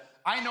 said,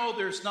 I know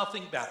there's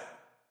nothing better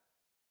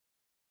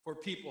for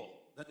people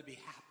than to be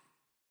happy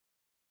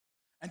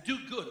and do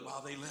good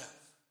while they live,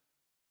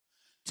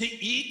 to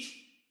eat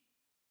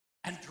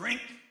and drink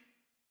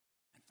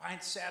and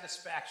find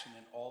satisfaction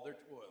in all their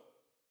toil.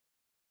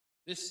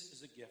 This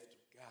is a gift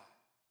of God.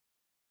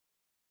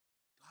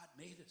 God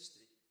made us to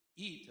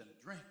eat and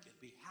drink and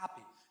be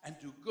happy and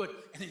do good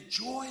and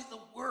enjoy the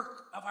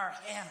work of our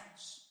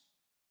hands.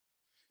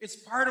 It's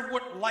part of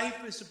what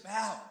life is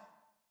about.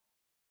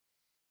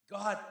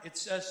 God, it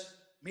says,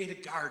 made a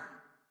garden.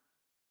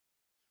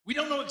 We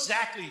don't know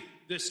exactly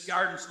this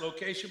garden's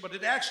location, but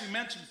it actually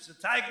mentions the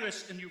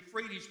Tigris and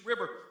Euphrates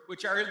River,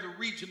 which are in the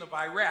region of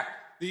Iraq.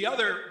 The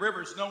other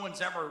rivers no one's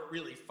ever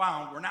really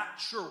found. We're not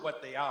sure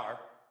what they are.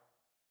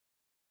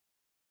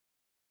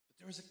 But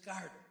there was a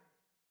garden.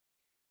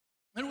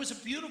 And it was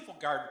a beautiful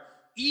garden.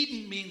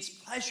 Eden means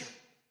pleasure.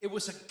 It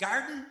was a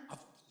garden of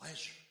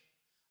pleasure,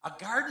 a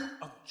garden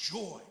of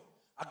joy,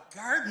 a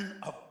garden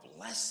of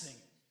blessing,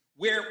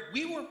 where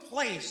we were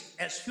placed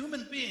as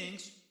human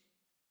beings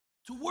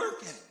to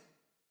work in it.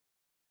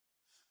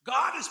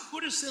 God has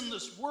put us in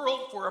this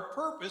world for a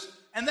purpose,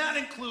 and that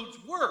includes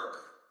work.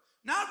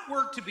 Not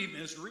work to be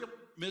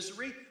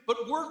misery,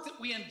 but work that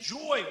we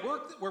enjoy,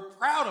 work that we're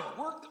proud of,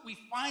 work that we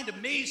find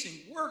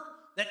amazing, work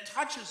that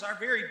touches our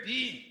very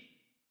being.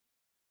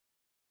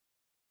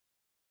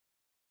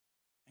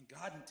 And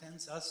God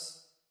intends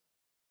us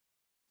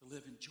to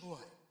live in joy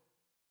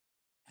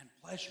and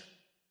pleasure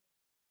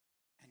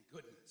and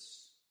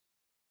goodness.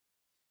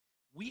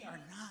 We are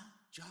not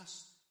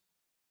just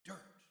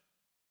dirt.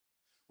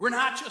 We're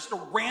not just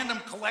a random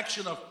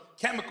collection of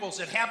chemicals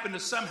that happen to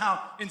somehow,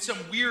 in some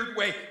weird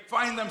way,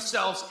 find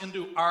themselves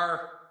into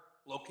our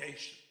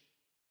location.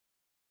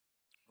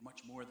 We're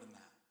much more than that.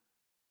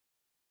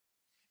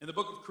 In the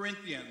book of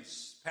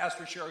Corinthians,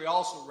 Pastor Sherry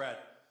also read,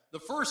 the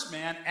first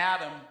man,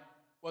 Adam,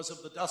 was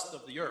of the dust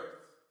of the earth.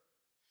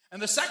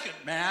 And the second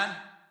man,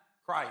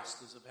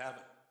 Christ, is of heaven.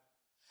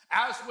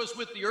 As was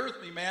with the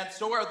earthly man,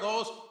 so are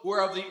those who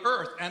are of the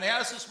earth. And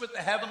as is with the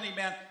heavenly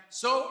man,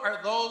 so are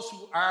those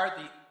who are of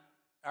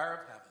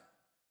heaven.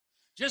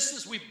 Just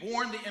as we've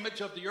borne the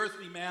image of the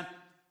earthly man,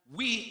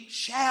 we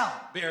shall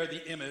bear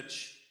the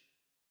image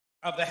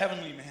of the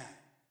heavenly man.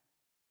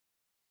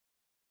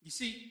 You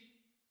see,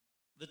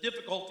 the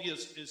difficulty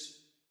is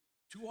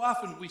too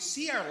often we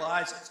see our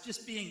lives as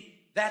just being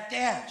that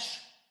dash,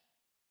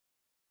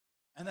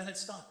 and then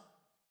it's done.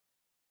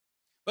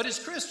 But as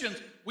Christians,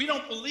 we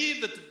don't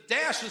believe that the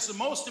dash is the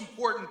most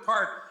important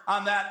part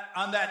on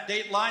that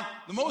date line.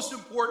 The most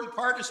important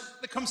part is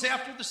that comes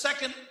after the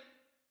second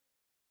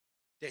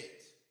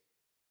date.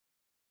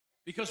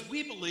 Because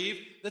we believe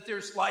that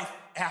there's life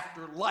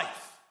after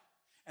life.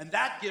 And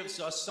that gives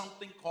us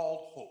something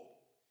called hope.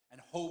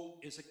 And hope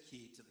is a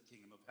key to the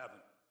kingdom of heaven.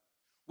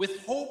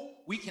 With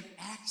hope, we can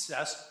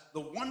access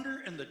the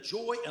wonder and the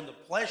joy and the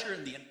pleasure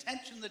and the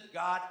intention that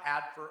God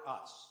had for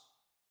us.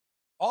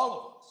 All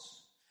of us.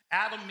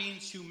 Adam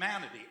means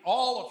humanity,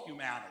 all of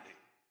humanity.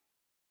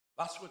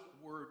 That's what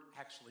the word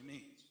actually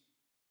means.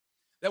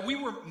 That we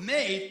were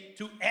made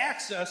to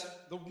access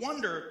the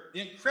wonder,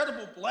 the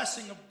incredible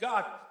blessing of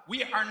God.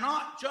 We are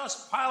not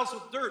just piles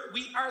of dirt.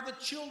 We are the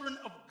children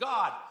of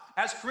God.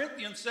 As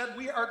Corinthians said,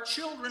 we are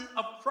children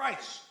of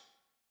Christ.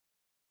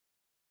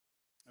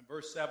 In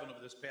verse 7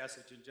 of this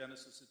passage in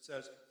Genesis, it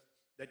says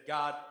that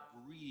God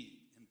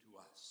breathed into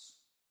us.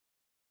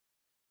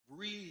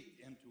 Breathed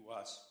into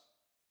us.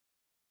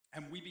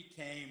 And we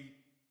became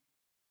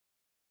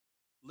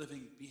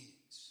living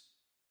beings.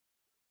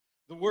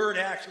 The word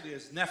actually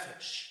is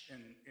nephesh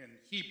in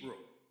Hebrew.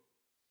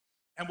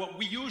 And what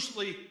we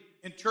usually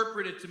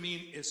interpret it to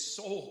mean is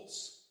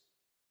souls.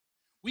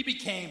 We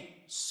became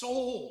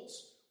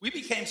souls. We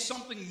became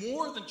something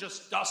more than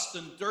just dust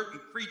and dirt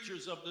and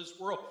creatures of this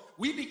world.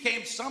 We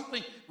became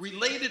something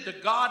related to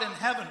God in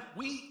heaven.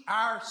 We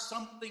are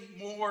something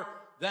more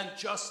than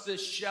just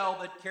this shell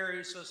that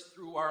carries us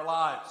through our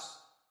lives.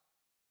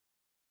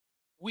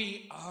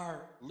 We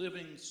are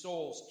living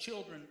souls,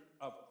 children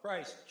of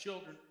Christ,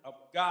 children of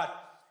God.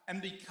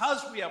 And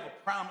because we have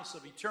a promise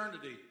of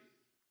eternity,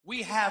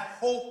 we have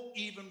hope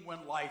even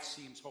when life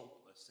seems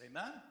hopeless.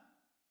 Amen?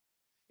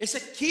 It's a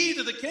key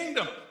to the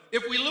kingdom.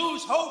 If we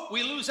lose hope,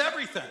 we lose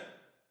everything.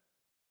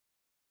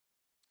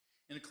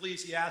 In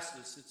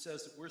Ecclesiastes, it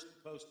says that we're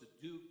supposed to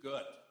do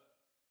good.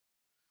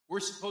 We're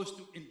supposed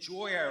to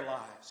enjoy our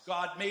lives.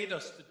 God made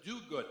us to do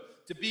good,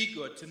 to be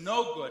good, to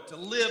know good, to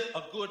live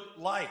a good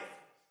life.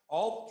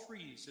 All the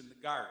trees in the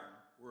garden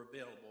were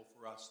available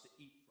for us to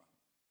eat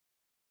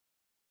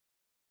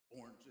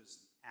from. Oranges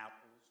and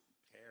apples and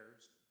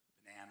pears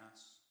and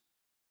bananas.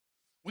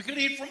 We could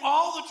eat from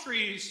all the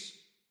trees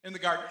in the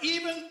garden,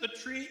 even the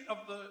tree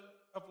of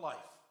life.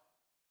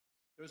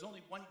 There was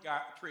only one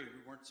tree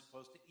we weren't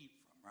supposed to eat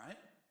from, right?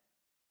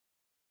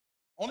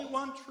 Only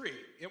one tree.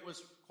 It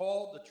was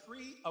called the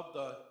tree of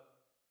the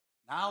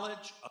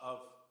knowledge of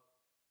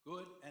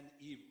good and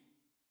evil.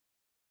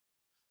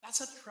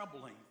 That's a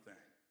troubling thing.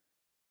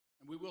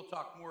 And we will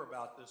talk more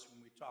about this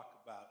when we talk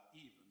about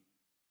even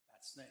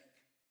that snake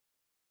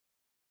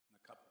in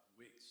a couple of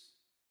weeks.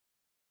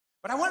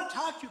 But I want to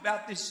talk to you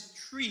about this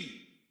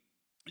tree.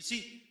 You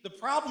see, the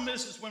problem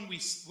is when we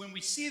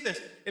see this,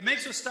 it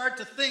makes us start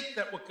to think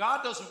that what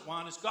God doesn't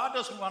want is God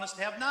doesn't want us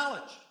to have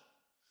knowledge.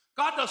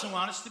 God doesn't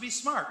want us to be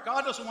smart.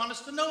 God doesn't want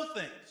us to know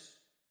things.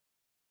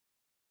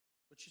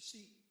 But you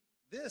see,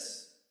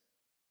 this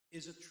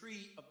is a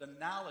tree of the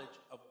knowledge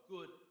of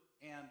good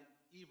and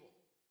evil.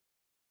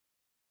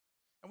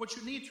 And what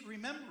you need to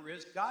remember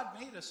is God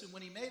made us, and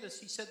when he made us,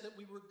 he said that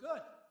we were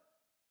good.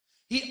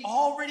 He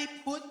already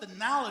put the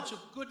knowledge of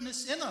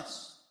goodness in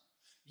us.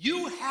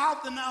 You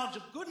have the knowledge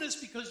of goodness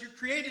because you're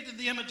created in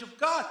the image of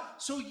God.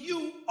 So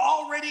you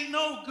already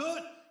know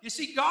good. You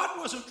see, God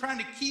wasn't trying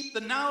to keep the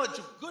knowledge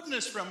of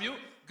goodness from you.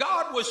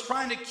 God was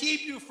trying to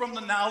keep you from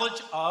the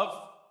knowledge of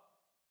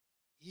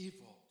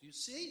evil. Do you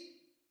see?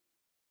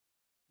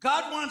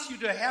 God wants you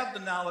to have the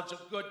knowledge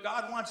of good.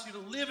 God wants you to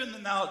live in the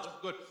knowledge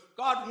of good.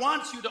 God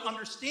wants you to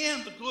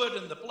understand the good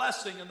and the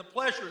blessing and the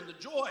pleasure and the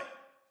joy.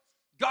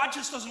 God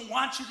just doesn't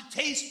want you to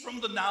taste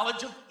from the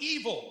knowledge of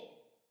evil.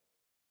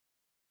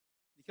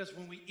 Because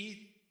when we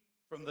eat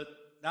from the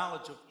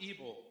knowledge of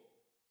evil,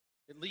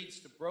 it leads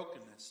to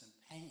brokenness and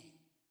pain,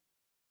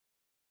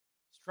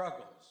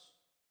 struggles,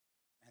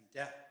 and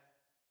death.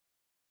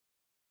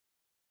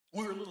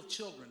 When we were little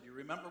children, do you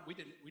remember? We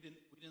didn't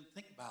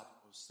think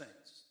about those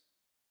things.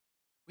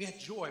 We had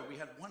joy, we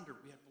had wonder,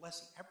 we had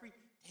blessing. Every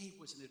day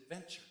was an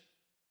adventure.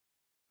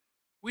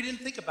 We didn't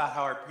think about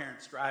how our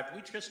parents drive.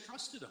 We just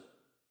trusted them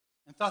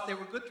and thought they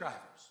were good drivers,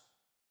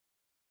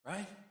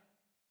 right?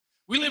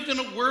 We lived in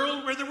a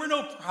world where there were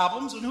no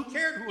problems, and who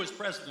cared who was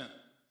president?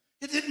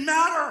 It didn't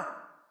matter.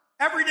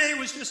 Every day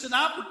was just an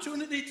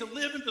opportunity to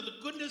live into the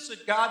goodness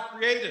that God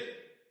created.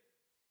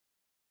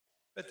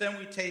 But then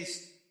we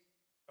taste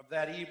of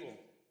that evil,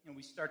 and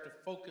we start to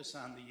focus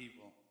on the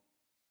evil,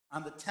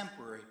 on the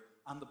temporary,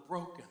 on the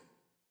broken,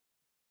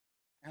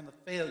 and the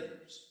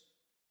failures,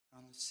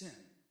 on the sin.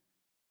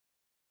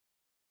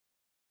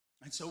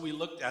 And so we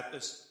looked at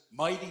this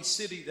mighty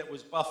city that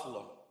was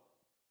Buffalo.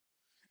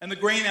 And the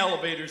grain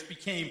elevators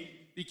became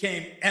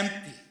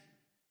empty,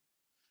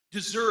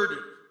 deserted,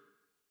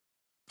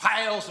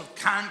 piles of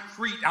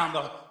concrete on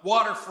the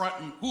waterfront,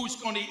 and who's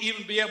going to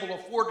even be able to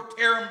afford to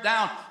tear them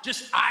down?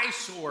 Just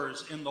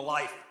eyesores in the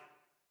life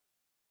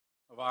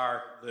of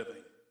our living.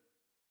 The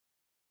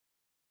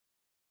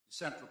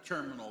central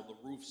terminal,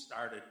 the roof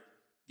started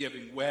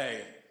giving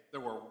way. There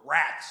were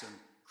rats and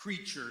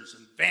creatures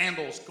and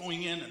vandals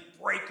going in and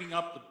breaking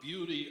up the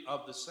beauty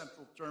of the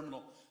central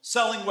terminal,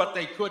 selling what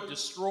they could,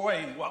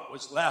 destroying what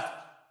was left.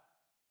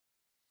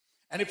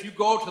 And if you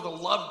go to the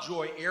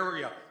Lovejoy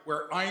area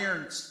where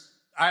Irons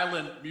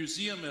Island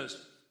Museum is,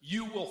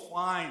 you will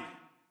find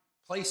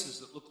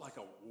places that look like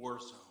a war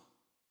zone.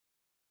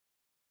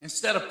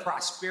 Instead of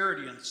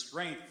prosperity and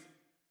strength,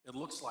 it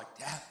looks like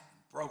death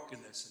and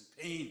brokenness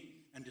and pain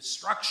and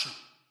destruction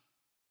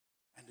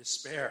and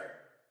despair.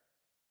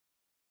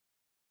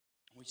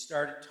 We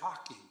started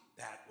talking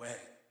that way.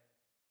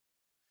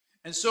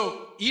 And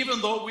so,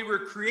 even though we were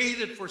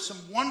created for some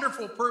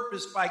wonderful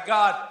purpose by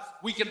God,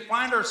 we can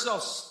find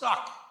ourselves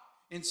stuck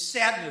in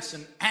sadness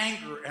and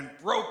anger and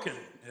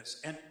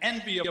brokenness and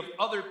envy of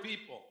other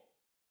people.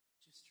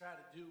 Just try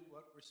to do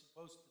what we're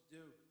supposed to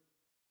do.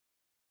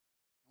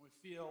 And we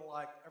feel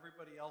like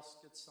everybody else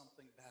gets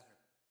something better.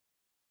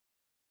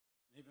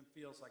 It even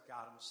feels like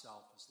God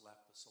himself has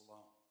left us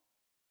alone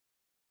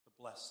to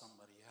bless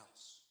somebody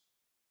else.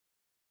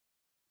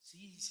 It's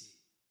easy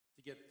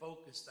to get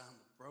focused on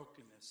the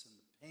brokenness and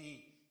the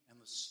pain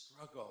and the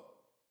struggle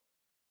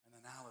and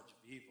the knowledge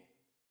of evil.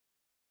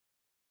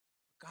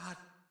 But God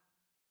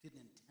didn't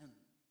intend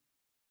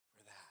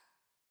for that.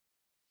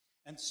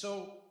 And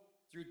so,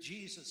 through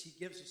Jesus, he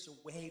gives us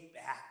a way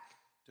back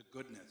to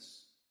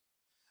goodness,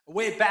 a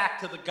way back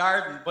to the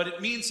garden, but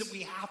it means that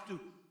we have to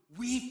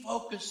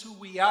refocus who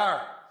we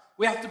are.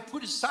 We have to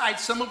put aside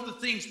some of the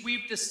things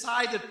we've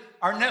decided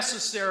are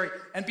necessary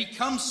and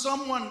become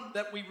someone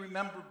that we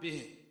remember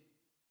being.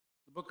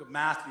 The book of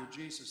Matthew,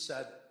 Jesus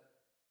said,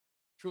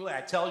 "Truly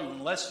I tell you,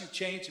 unless you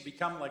change to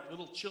become like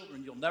little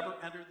children, you'll never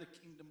enter the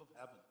kingdom of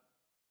heaven."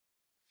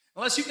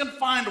 Unless you can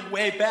find a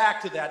way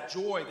back to that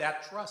joy,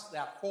 that trust,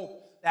 that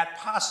hope, that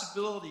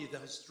possibility,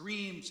 those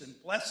dreams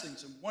and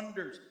blessings and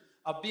wonders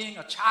of being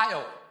a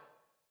child,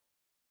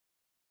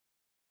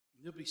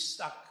 you'll be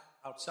stuck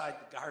outside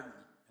the garden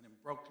and in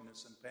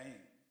brokenness and pain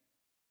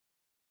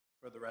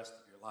for the rest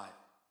of your life.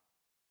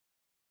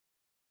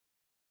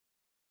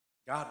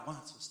 God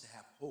wants us to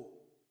have hope.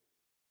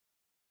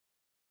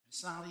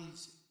 It's not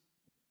easy.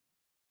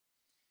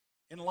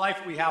 In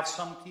life, we have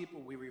some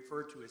people we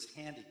refer to as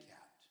handicapped.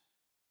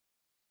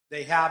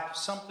 They have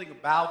something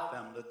about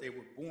them that they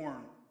were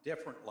born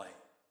differently.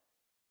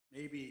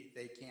 Maybe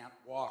they can't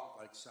walk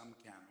like some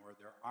can, or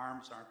their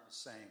arms aren't the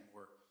same,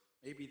 or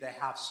maybe they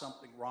have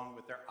something wrong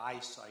with their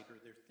eyesight or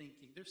their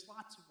thinking. There's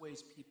lots of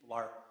ways people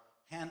are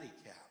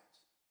handicapped.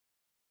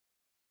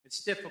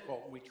 It's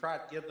difficult when we try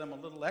to give them a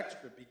little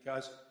extra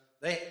because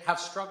they have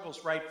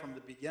struggles right from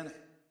the beginning.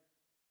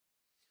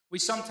 We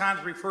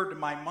sometimes refer to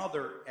my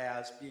mother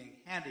as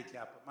being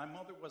handicapped, but my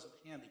mother wasn't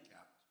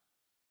handicapped.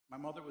 My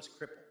mother was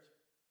crippled.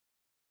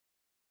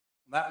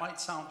 That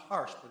might sound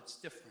harsh, but it's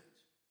different.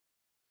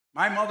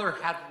 My mother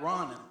had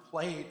run and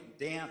played and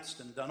danced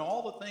and done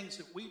all the things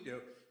that we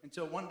do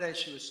until one day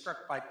she was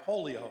struck by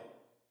polio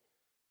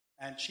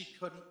and she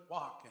couldn't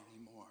walk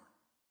anymore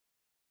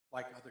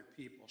like other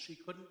people. She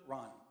couldn't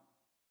run.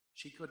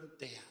 She couldn't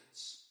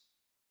dance.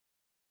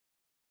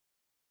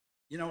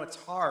 You know, it's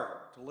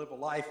hard to live a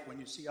life when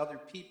you see other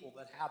people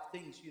that have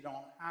things you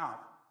don't have.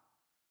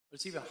 But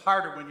it's even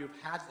harder when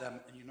you've had them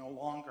and you no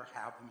longer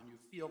have them and you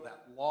feel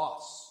that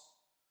loss.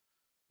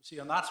 See,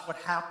 and that's what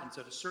happens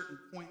at a certain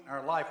point in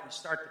our life. We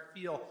start to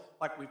feel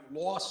like we've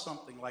lost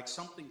something, like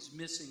something's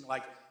missing,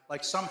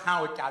 like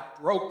somehow it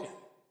got broken.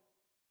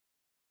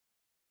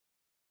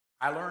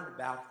 I learned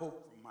about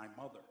hope from my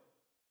mother.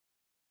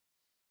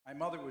 My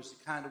mother was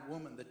the kind of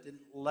woman that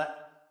didn't let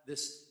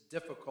this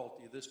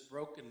difficulty, this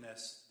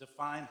brokenness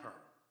define her.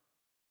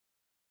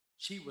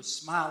 She was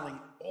smiling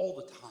all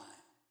the time.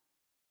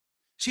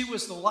 She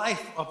was the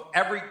life of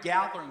every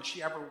gathering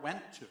she ever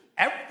went to.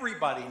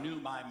 Everybody knew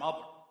my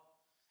mother.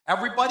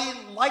 Everybody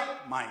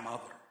liked my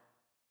mother.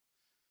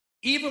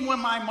 Even when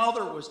my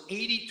mother was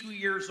 82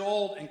 years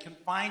old and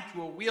confined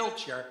to a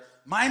wheelchair,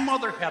 my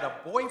mother had a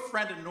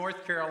boyfriend in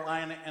North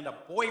Carolina and a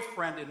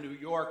boyfriend in New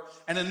York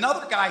and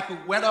another guy who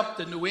went up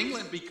to New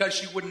England because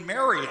she wouldn't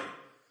marry him.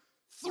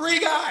 3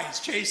 guys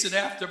chasing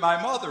after my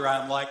mother.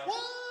 I'm like,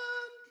 what?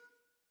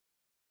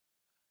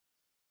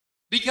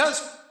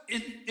 Because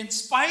in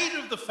spite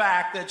of the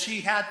fact that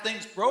she had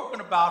things broken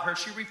about her,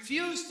 she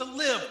refused to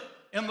live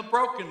in the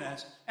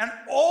brokenness and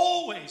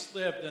always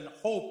lived in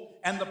hope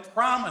and the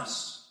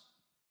promise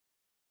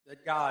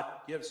that God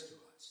gives to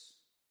us.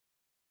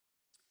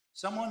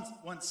 Someone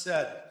once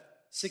said,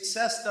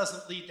 success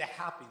doesn't lead to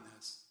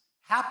happiness.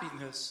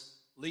 Happiness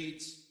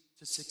leads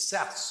to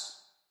success.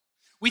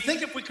 We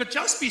think if we could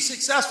just be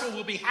successful,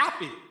 we'll be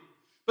happy.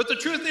 But the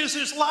truth is,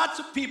 there's lots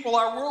of people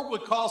our world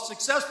would call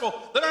successful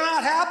that are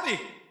not happy.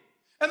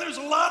 And there's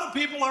a lot of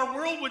people our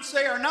world would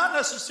say are not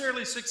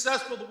necessarily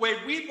successful the way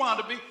we'd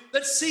want to be,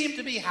 that seem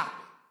to be happy.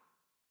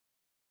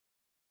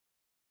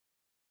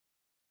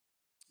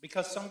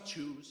 Because some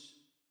choose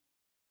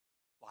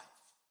life,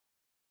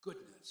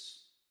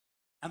 goodness,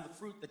 and the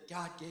fruit that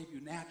God gave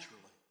you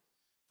naturally.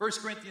 1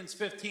 Corinthians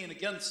 15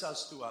 again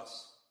says to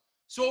us,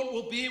 so it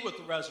will be with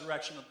the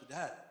resurrection of the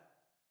dead.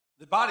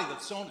 The body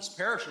that's sown is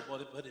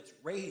perishable, but it's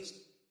raised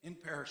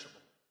imperishable.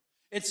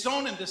 It's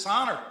sown in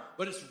dishonor,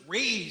 but it's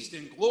raised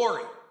in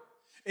glory.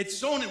 It's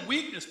sown in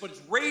weakness, but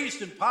it's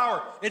raised in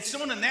power. It's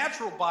sown a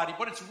natural body,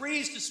 but it's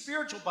raised a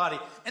spiritual body.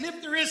 And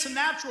if there is a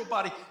natural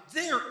body,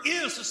 there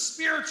is a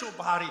spiritual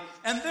body,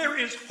 and there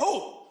is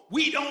hope.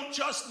 We don't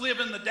just live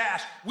in the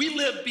dash. We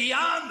live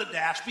beyond the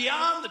dash,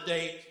 beyond the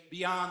date,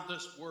 beyond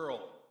this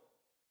world.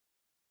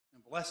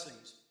 And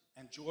blessings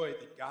and joy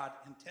that God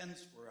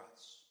intends for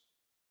us.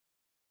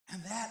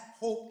 And that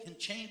hope can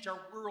change our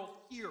world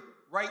here,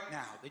 right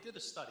now. They did a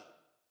study.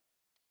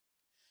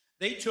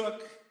 They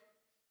took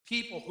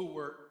people who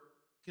were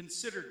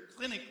considered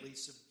clinically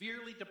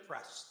severely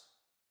depressed.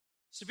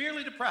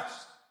 Severely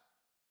depressed.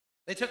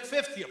 They took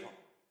 50 of them,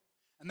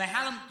 and they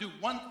had them do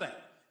one thing.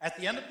 At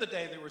the end of the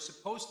day, they were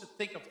supposed to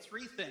think of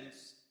 3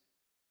 things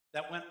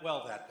that went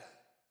well that day.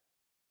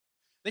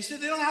 They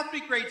said they don't have to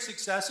be great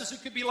successes.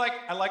 It could be like,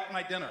 I liked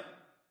my dinner.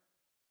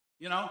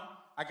 You know,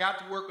 I got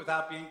to work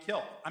without being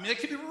killed. I mean, it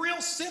could be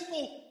real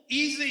simple,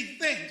 easy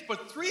things,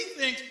 but 3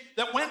 things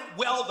that went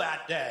well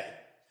that day.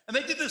 And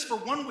they did this for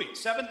 1 week,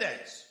 7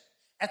 days.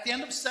 At the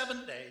end of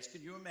 7 days,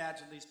 can you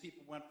imagine these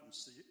people went from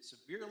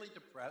severely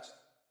depressed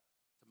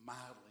to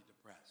mildly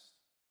depressed?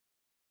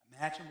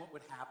 Imagine what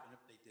would happen if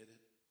they did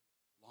it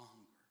longer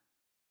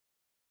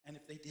and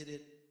if they did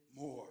it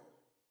more.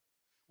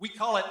 We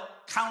call it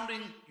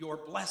counting your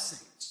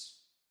blessings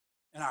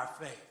in our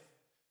faith.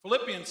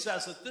 Philippians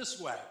says it this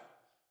way.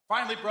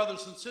 Finally,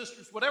 brothers and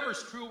sisters, whatever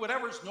is true,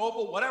 whatever is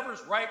noble, whatever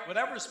is right,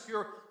 whatever is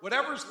pure,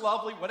 whatever is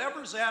lovely,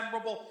 whatever is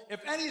admirable, if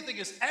anything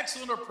is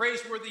excellent or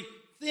praiseworthy,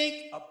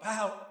 think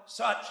about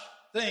such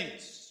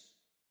things.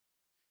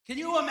 Can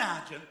you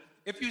imagine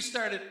if you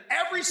started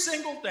every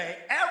single day,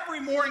 every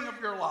morning of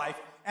your life,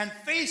 and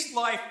faced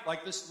life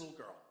like this little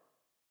girl?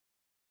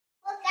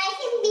 Look, I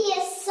can be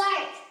a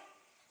shark.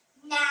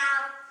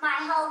 Now, my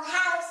whole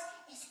house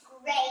is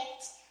great.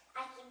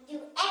 I can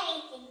do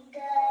anything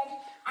good.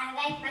 I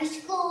like my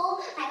school.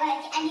 I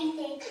like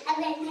anything. I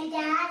like my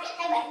dad.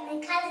 I like my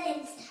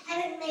cousins. I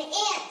like my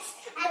aunts.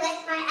 I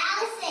like my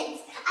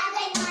Allisons. I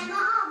like my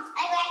moms.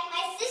 I like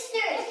my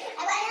sisters.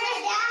 I like my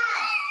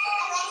dad.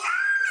 I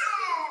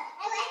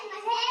like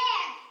my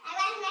hair. I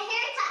like my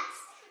haircuts.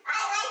 I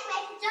like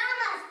my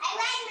pajamas. I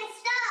like my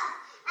stuff.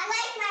 I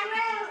like my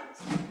rooms.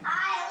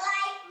 I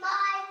like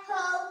my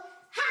whole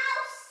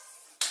house.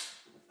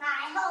 My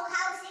whole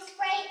house is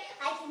great.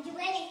 I can do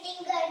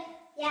anything good.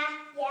 Yeah.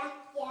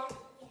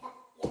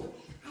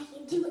 I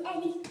can do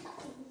anything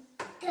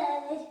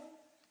good.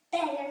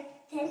 Better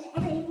than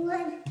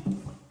anyone.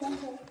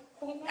 Better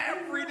than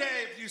Every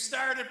day, if you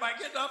started by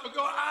getting up and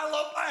going, I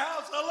love my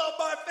house, I love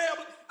my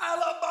family, I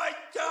love my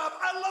job,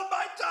 I love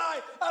my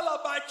tie, I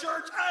love my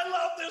church, I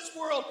love this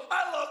world,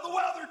 I love the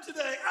weather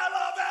today, I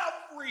love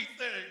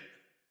everything.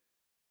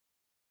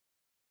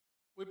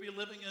 We'd be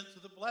living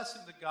into the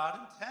blessing that God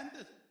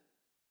intended.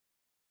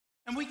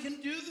 And we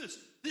can do this.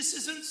 This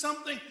isn't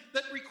something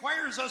that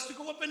requires us to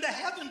go up into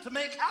heaven to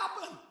make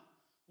happen.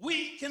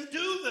 We can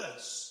do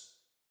this.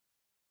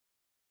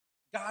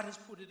 God has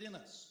put it in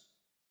us.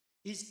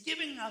 He's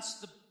giving us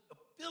the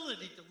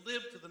ability to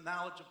live to the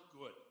knowledge of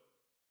good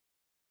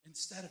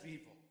instead of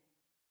evil.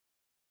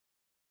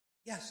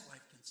 Yes,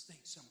 life can stink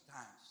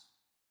sometimes.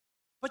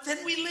 But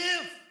then we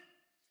live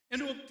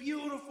into a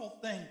beautiful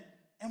thing,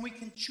 and we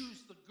can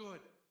choose the good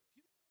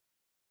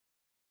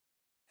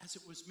as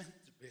it was meant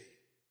to be.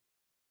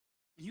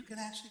 And you can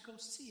actually go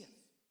see it.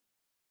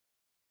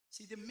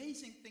 See, the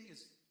amazing thing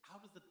is,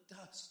 out of the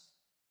dust,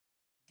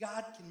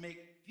 God can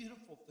make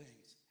beautiful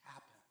things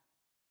happen.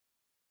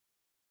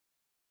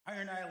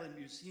 Iron Island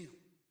Museum.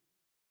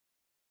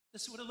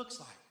 This is what it looks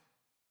like.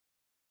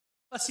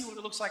 Let's see what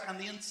it looks like on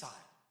the inside.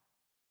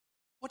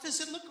 What does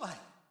it look like?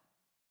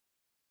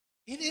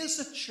 It is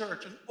a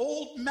church, an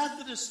old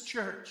Methodist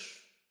church.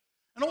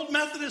 An old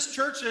Methodist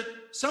church that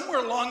somewhere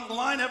along the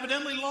line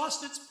evidently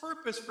lost its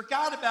purpose,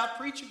 forgot about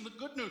preaching the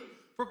good news,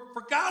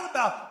 forgot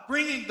about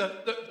bringing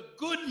the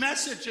good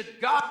message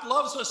that God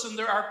loves us and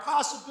there are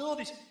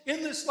possibilities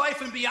in this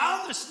life and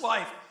beyond this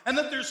life, and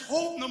that there's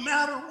hope no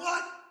matter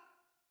what.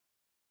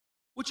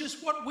 Which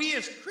is what we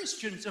as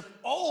Christians, of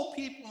all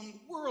people in the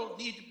world,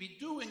 need to be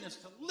doing, is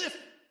to lift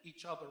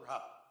each other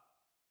up.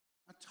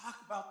 And talk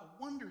about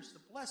the wonders, the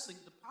blessings,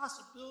 the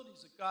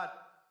possibilities that God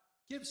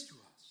gives to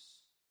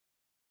us.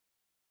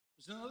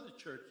 There's another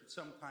church that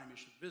sometime you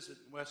should visit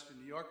in Western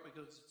New York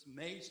because it's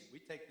amazing. We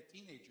take the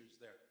teenagers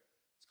there.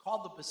 It's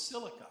called the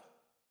Basilica.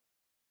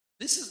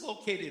 This is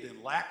located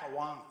in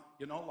Lackawanna.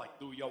 You know, like,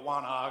 do you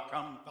want to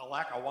come to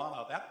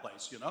Lackawanna, that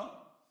place, you know?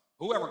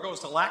 Whoever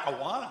goes to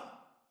Lackawanna.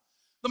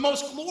 The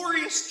most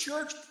glorious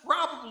church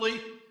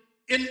probably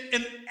in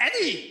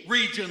any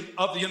region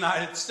of the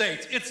United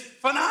States. It's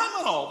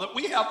phenomenal that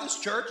we have this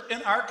church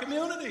in our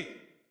community.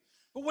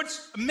 But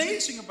what's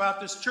amazing about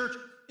this church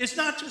is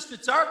not just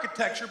its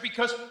architecture,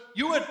 because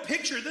you would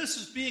picture this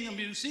as being a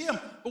museum,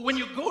 but when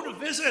you go to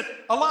visit,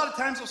 a lot of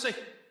times they'll say,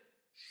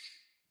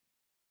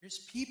 there's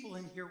people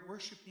in here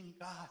worshiping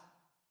God.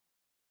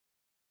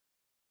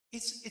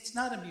 It's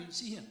not a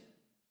museum.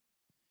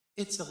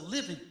 It's a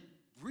living,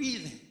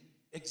 breathing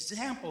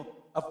example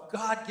of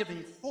God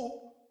giving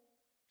hope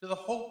to the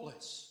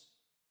hopeless,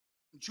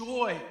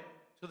 joy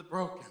to the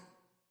broken,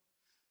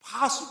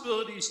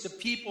 possibilities to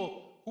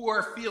people who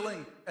are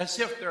feeling as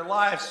if their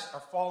lives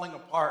are falling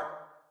apart,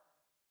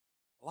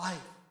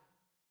 life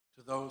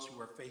to those who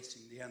are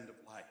facing the end of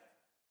life.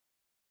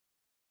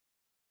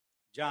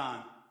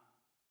 John,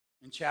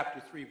 in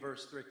chapter 3,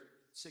 verse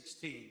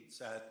 16,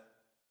 said,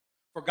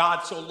 "For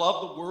God so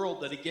loved the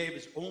world that he gave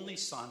his only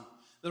Son,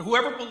 that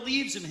whoever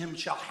believes in him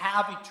shall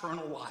have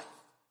eternal life."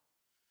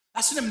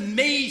 That's an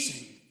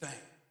amazing thing.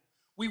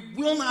 We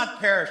will not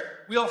perish.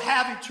 We'll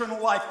have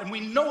eternal life. And we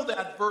know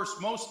that verse,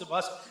 most of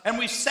us, and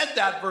we've said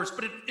that verse,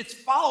 but it's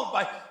followed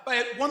by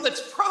one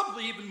that's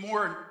probably even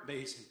more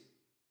amazing.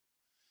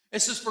 It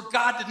says, "For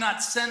God did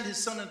not send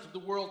his Son into the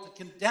world to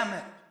condemn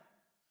it."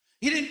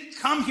 He didn't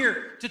come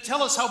here to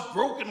tell us how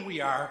broken we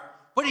are,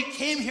 but he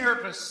came here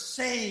to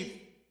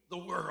save the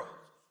world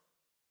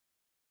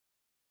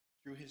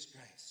through his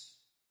grace.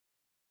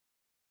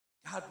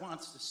 God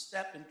wants to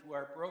step into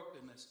our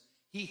brokenness.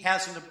 He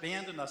hasn't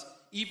abandoned us,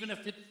 even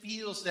if it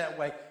feels that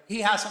way.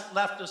 He hasn't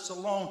left us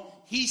alone.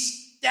 He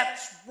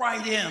steps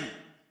right in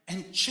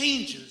and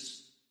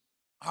changes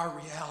our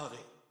reality.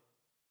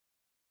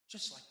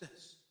 Just like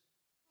this.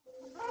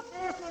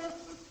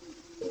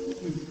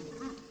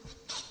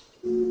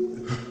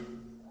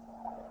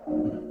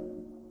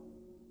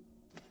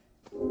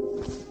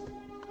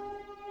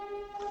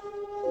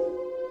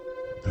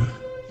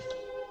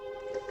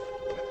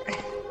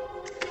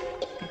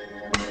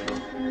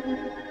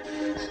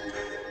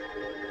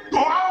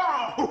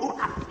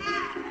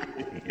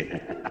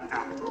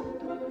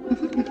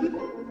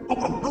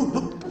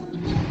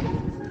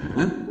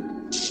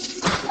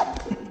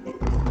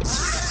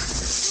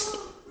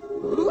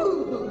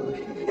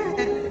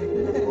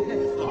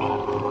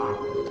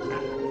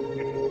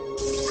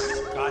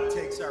 God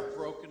takes our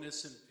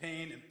brokenness and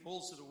pain and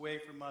pulls it away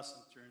from us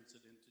and turns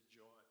it into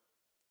joy.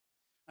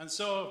 And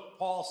so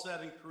Paul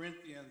said in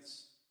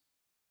Corinthians,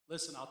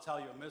 listen, I'll tell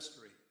you a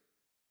mystery.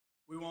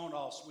 We won't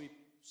all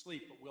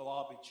sleep, but we'll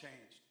all be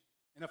changed.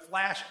 In a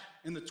flash,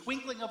 in the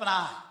twinkling of an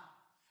eye,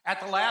 at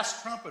the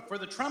last trumpet, for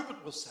the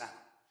trumpet will sound,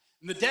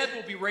 and the dead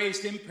will be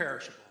raised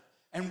imperishable,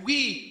 and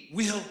we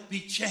will be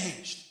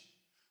changed.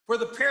 For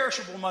the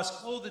perishable must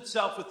clothe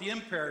itself with the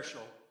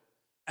imperishable,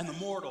 and the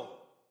mortal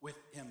with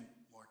immortality.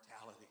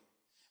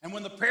 And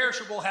when the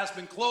perishable has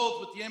been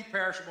clothed with the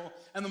imperishable,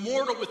 and the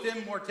mortal with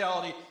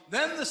immortality,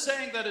 then the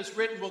saying that is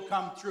written will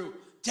come true.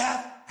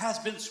 Death has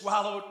been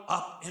swallowed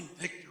up in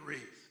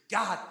victory.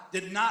 God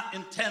did not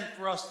intend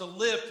for us to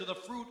live to the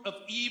fruit of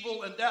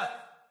evil and death,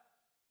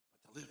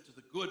 but to live to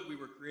the good we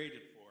were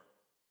created for.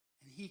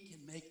 And he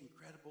can make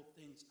incredible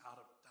things out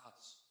of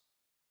us.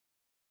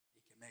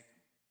 He can make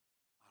them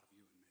out of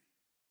you and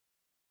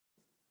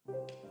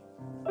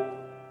me.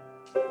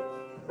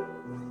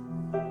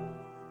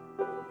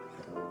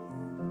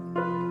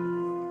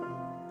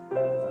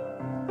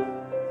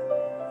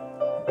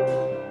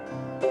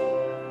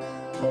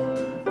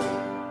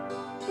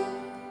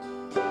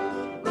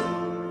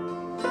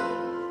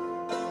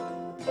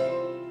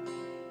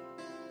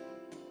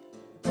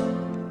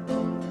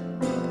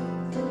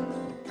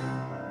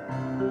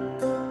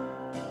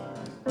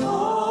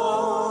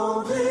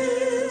 All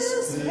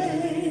this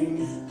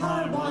pain,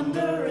 I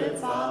wonder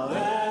if I'll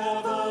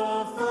ever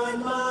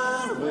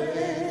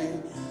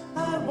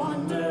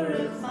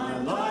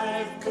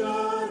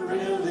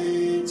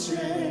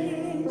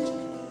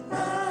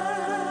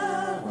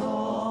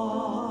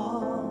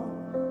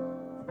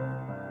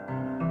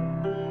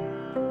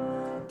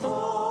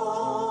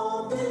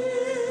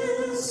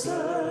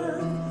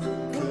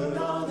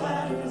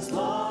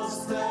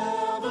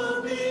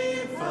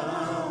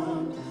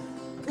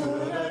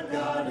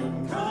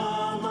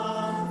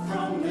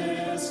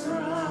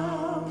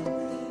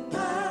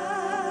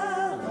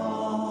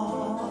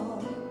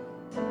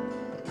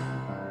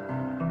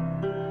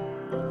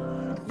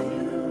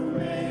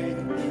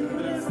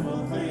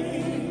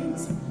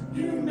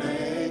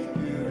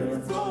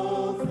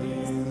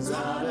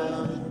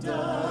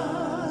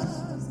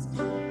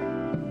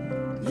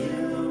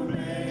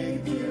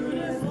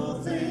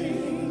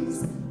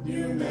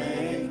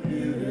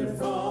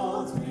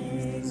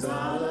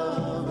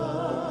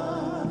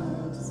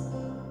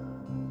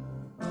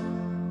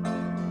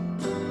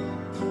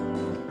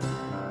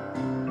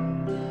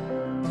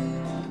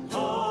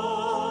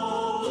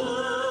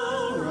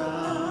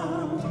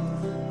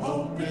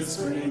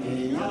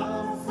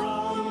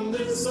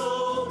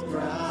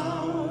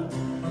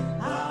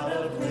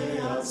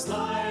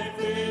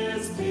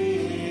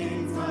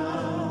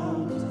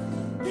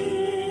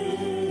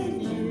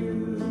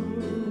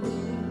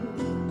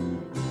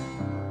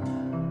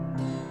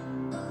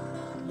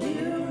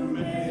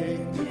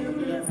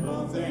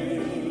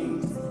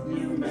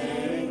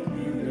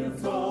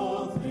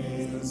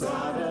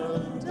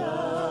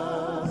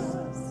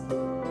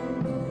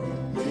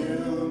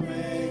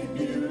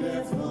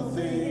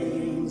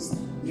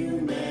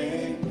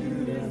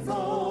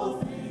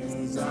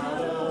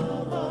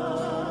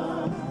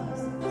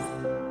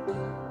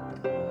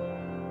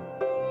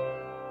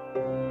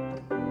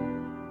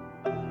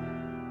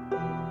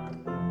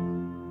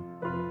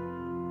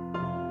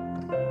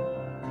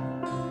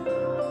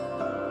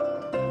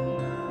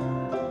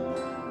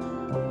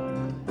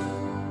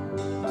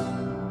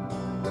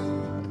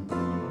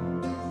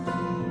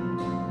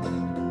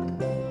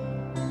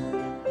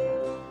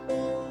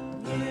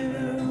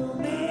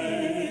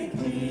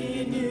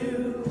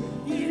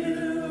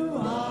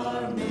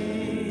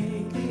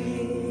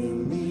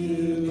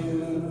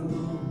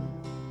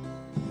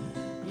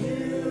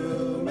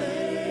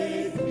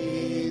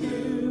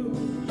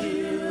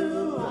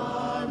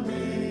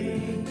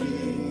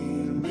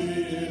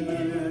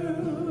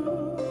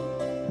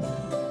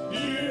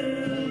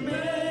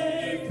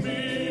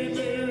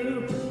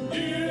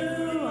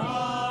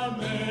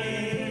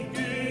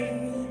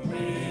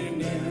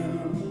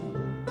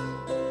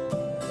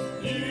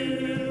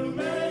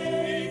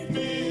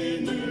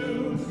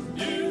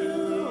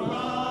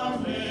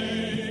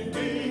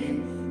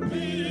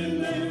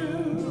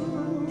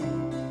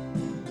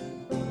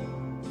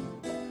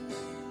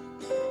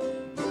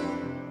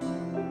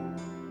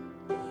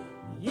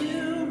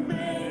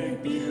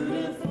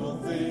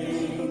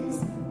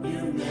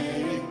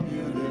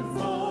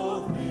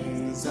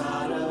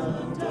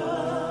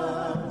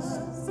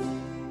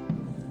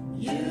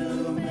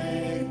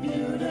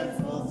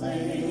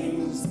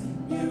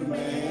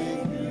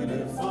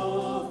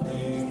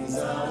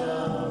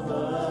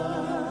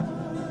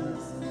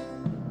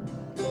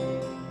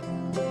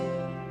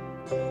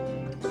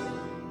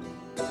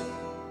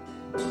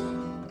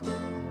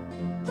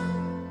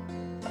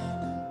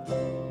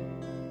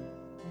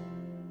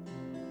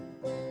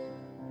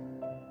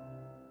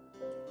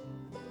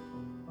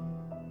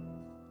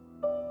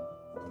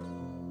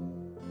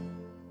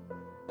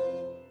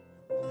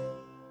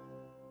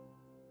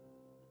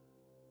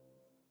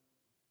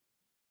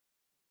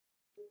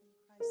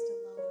Christ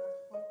alone our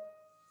hope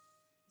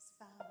is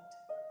found.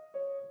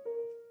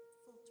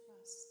 Full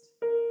trust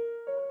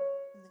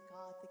in the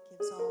God that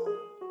gives all.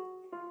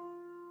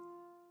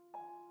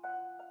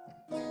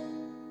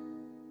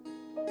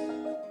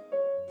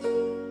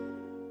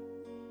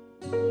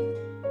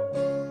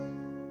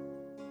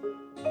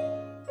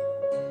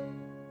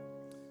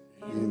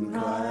 In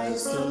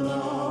Christ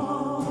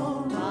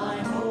alone my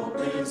hope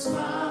is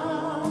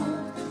found.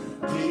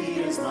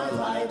 He is my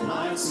light,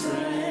 my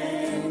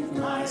strength,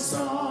 my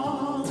song.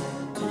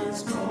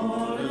 His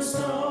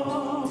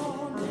cornerstone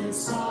is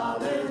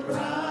solid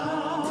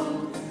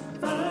ground,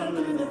 firm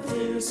in the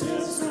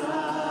fiercest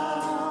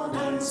drought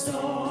and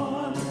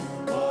storm.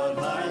 What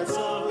heights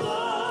of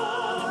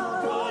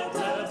love, what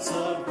depths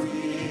of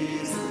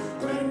peace,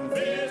 when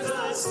fears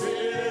are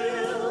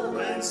still,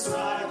 when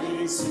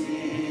striving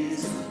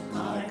cease.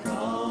 My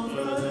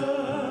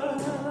comforter,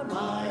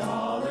 my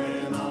all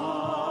in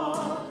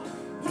all,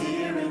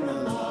 here in the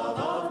love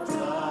of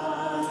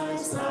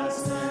Christ I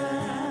stand.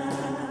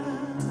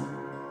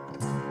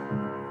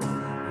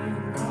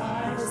 In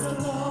Christ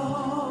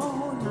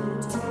alone,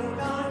 who took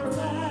on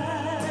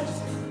flesh,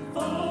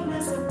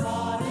 fullness of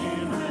God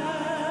in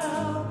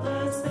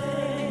helpless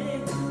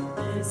babe,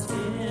 His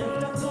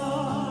gift of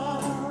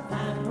love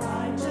and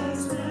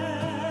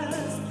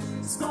righteousness,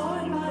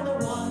 scorned by the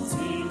ones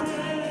He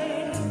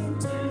came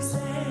to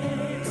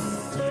save.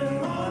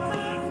 Till on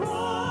the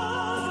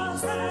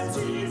cross that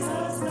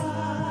Jesus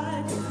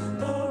died,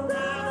 the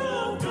wrath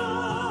of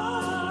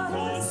God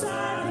was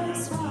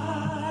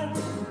satisfied.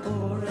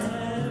 For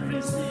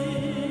every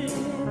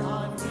sin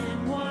on Him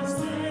was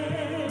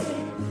laid.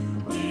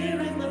 Here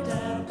in the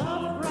death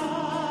of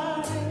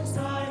Christ I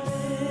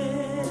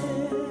live.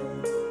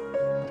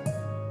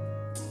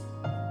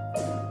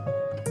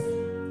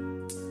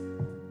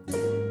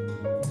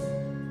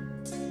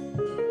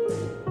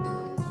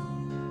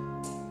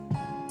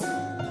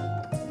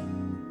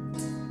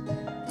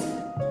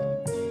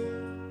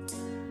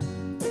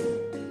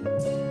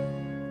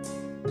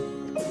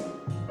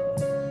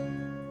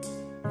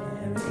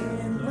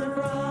 In the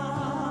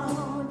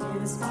ground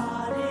His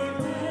body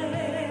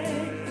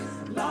lay,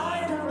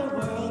 light of the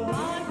world,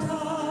 my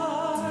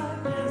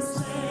darkness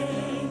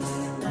slain,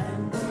 then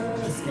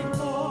bursting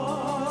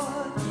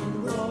forth in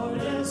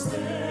glorious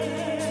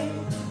day,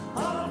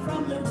 up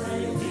from the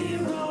grave He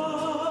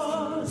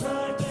rose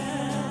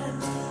again,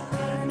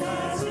 and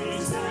as He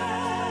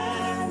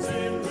stands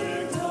in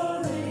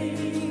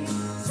victory,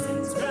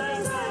 since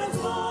grace has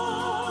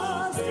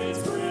lost its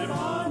grip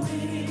on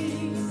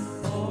me,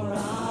 for I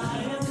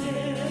am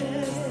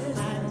His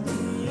and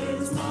He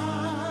is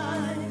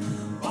mine,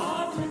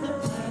 bought with the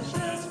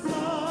precious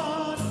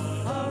blood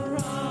of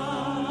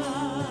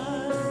Christ.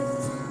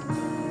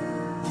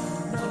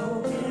 No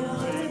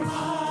guilt in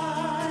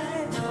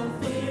life, no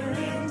fear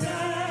in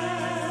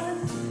death.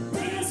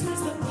 This is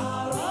the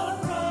power of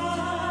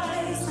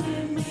Christ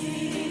in me.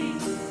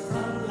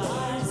 From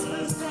life's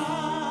first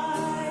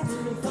cry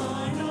to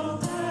final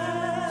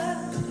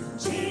death,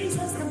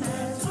 Jesus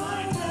commands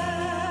my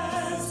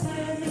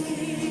destiny.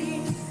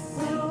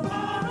 Will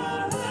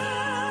bow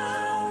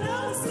around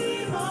a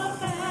stream of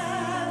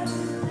fan,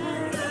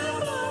 and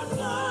never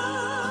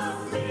pluck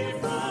me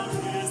from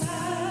His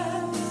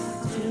hand,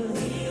 till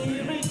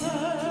He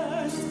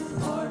returns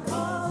or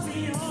calls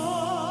me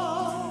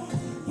home.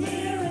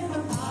 Here in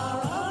the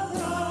power of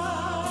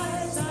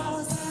Christ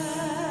I'll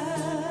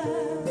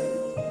stand.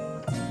 Amen.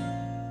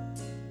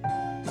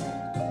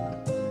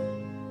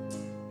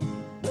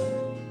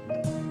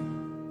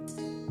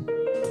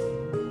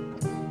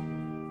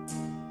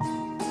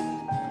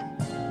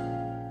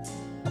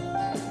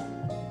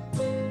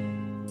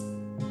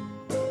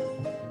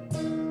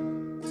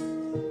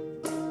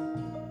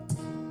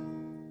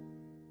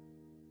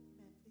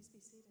 Please be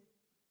seated.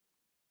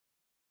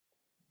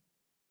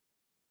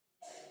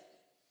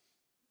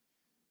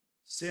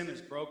 Sin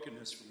is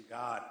brokenness from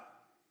God.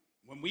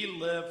 When we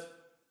live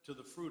to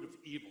the fruit of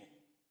evil,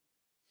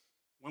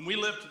 when we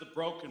live to the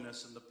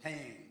brokenness and the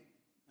pain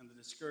and the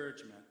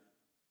discouragement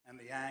and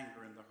the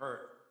anger and the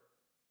hurt,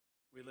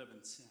 we live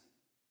in sin.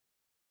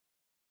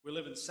 We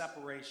live in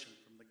separation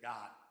from the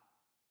God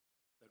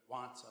that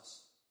wants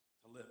us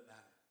to live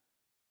better.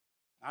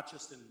 Not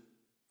just in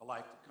the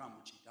life to come,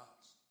 which He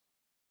does,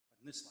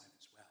 but in this life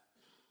as well.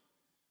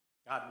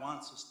 God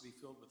wants us to be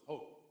filled with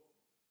hope.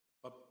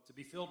 But to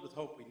be filled with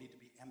hope, we need to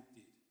be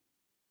emptied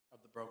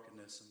of the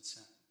brokenness and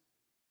sin.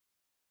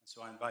 And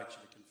so I invite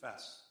you to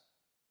confess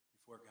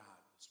before God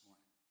this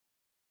morning.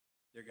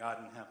 Dear God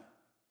in heaven,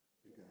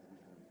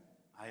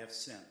 I have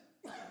sinned.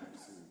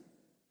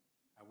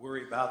 I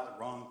worry about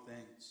the wrong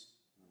things.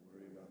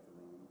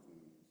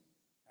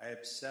 I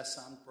obsess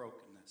on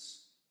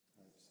brokenness.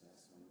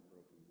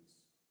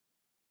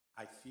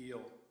 I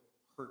feel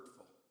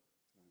hurtful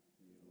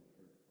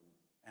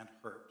and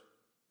hurt.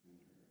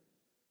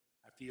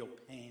 I feel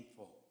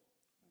painful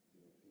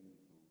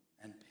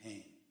and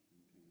pain.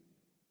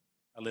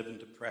 I live in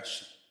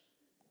depression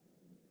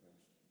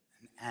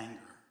and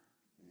anger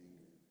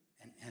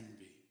and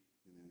envy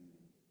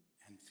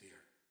and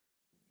fear.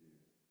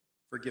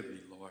 Forgive me,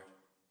 Lord.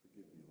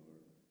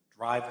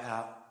 Drive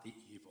out the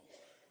evil,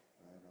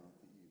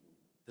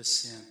 the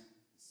sin,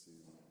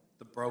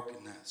 the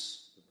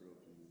brokenness,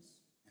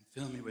 and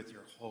fill me with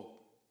your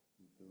hope,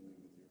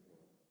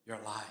 your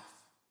life,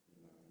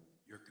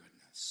 your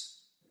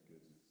goodness,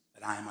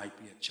 that I might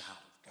be a child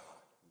of God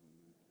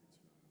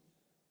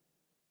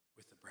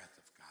with the breath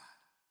of God.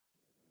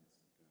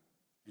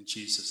 In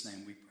Jesus'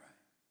 name we pray.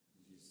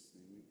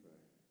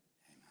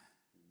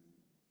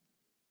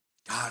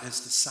 God has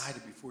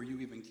decided before you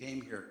even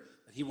came here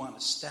that he wanted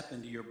to step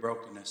into your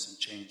brokenness and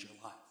change your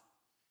life.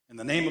 In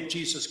the name of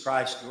Jesus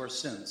Christ, your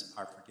sins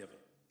are forgiven.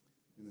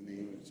 In the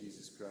name of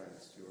Jesus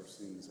Christ, your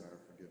sins are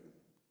forgiven.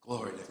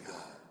 Glory to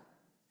God.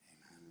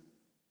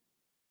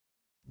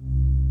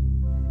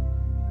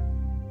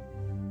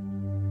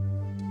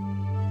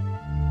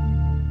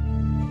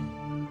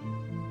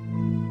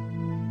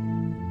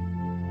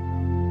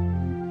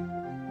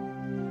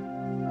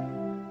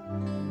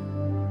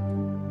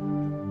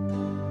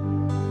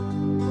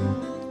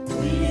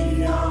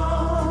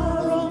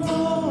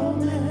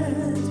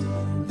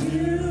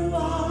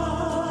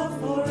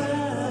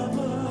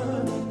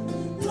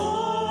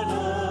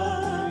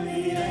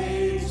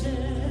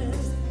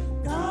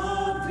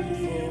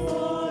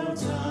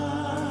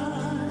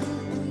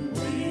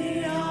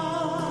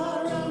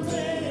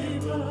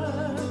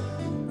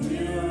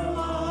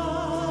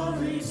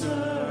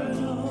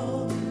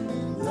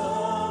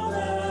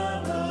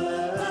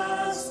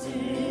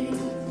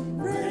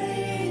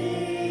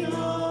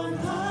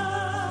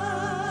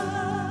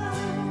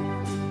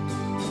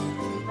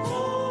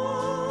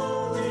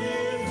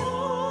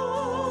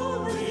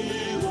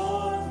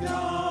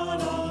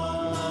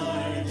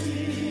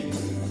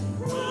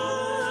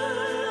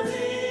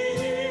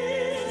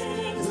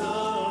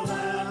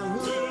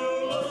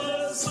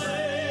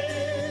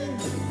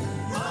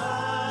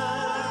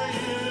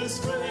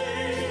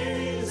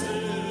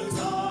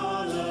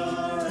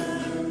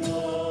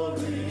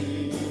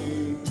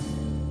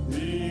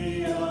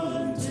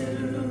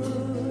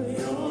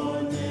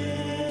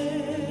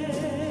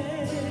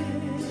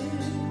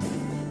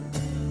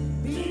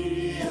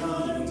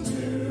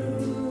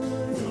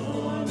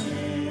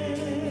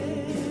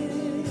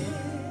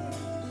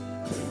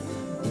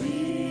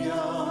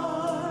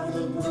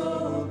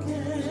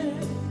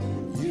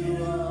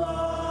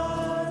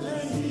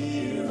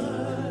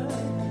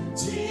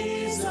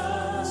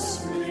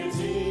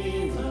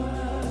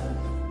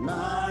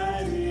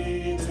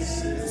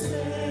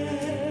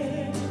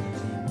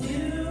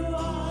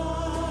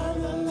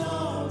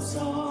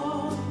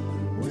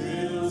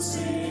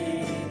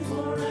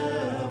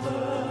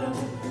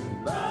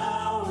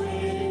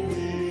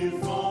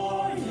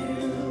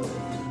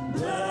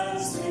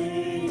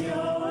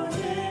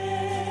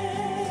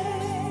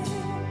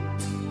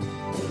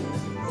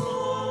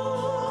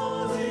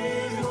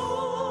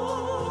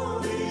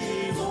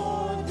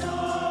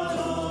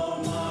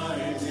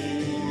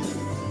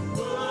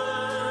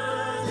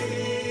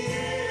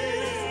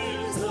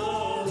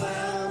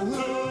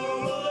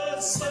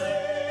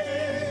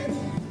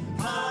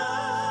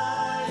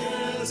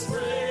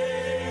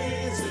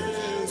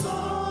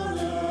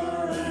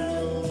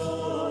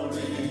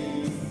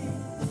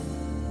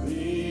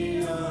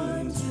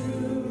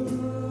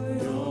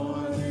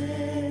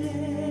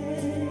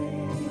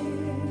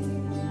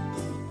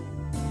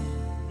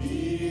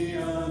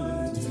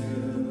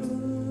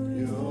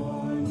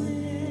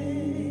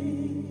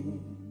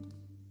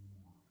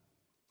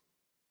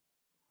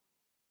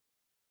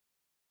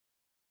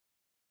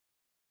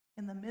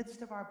 In the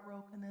midst of our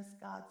brokenness,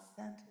 God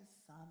sent his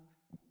Son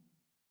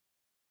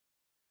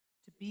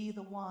to be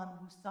the one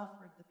who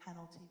suffered the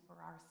penalty for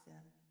our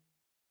sin.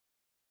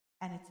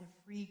 And it's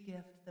a free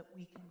gift that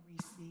we can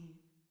receive.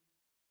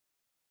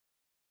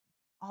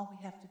 All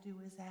we have to do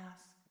is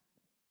ask.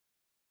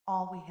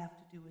 All we have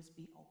to do is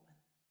be open.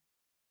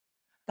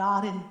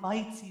 God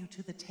invites you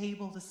to the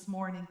table this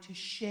morning to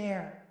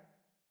share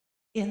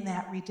in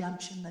that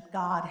redemption that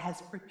God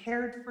has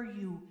prepared for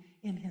you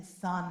in his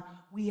Son.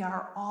 We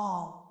are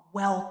all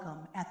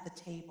welcome at the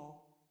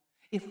table.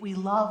 If we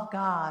love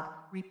God,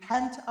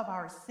 repent of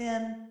our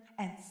sin,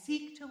 and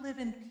seek to live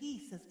in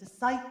peace as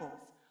disciples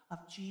of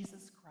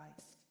Jesus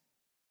Christ.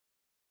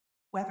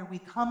 Whether we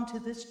come to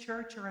this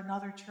church or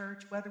another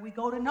church, whether we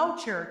go to no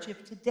church,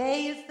 if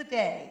today is the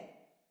day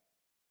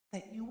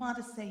that you want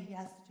to say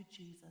yes to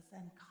Jesus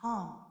and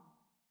come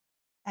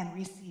and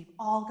receive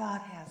all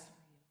God has for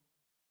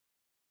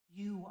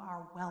you, you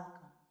are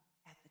welcome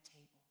at the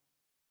table.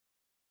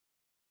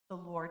 The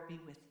Lord be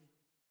with you.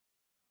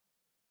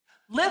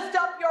 Lift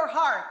up your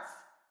hearts.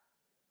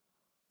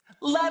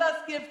 Let us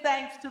give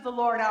thanks to the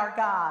Lord our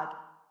God.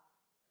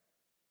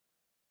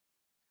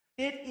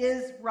 It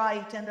is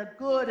right and a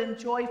good and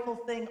joyful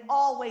thing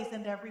always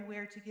and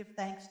everywhere to give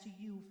thanks to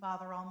you,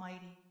 Father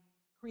Almighty,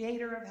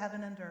 creator of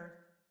heaven and earth.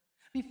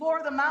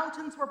 Before the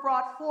mountains were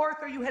brought forth,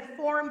 or you had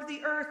formed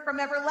the earth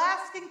from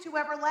everlasting to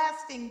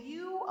everlasting,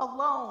 you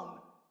alone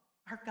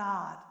are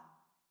God.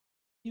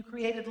 You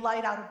created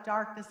light out of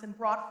darkness and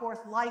brought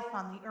forth life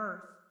on the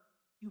earth.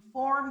 You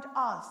formed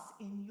us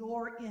in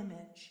your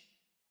image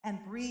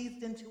and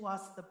breathed into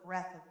us the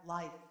breath of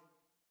life.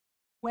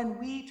 When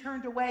we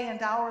turned away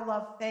and our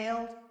love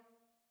failed,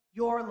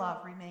 your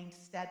love remained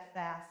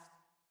steadfast.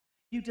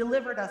 You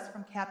delivered us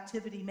from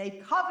captivity,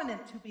 made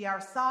covenant to be our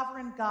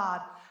sovereign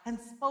God, and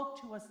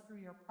spoke to us through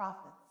your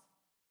prophets.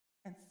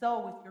 And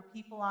so, with your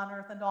people on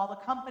earth and all the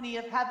company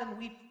of heaven,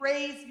 we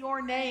praise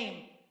your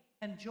name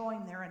and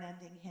join their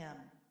unending hymn.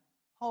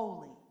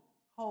 Holy,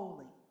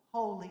 holy,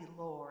 holy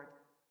Lord,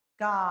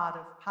 God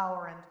of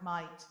power and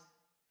might.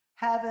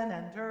 Heaven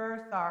and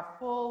earth are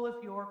full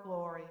of your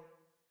glory.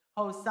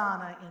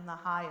 Hosanna in the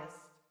highest.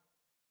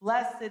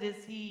 Blessed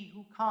is he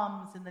who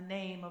comes in the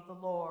name of the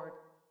Lord.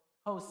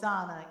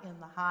 Hosanna in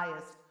the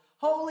highest.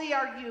 Holy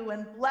are you,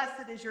 and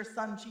blessed is your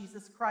Son,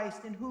 Jesus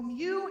Christ, in whom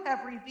you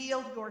have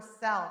revealed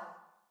yourself,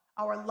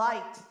 our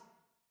light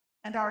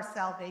and our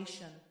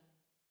salvation.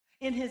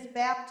 In his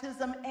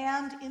baptism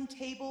and in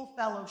table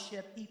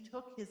fellowship, he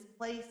took his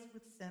place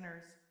with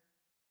sinners.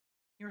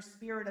 Your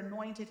Spirit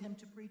anointed him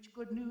to preach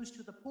good news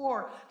to the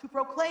poor, to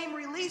proclaim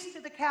release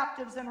to the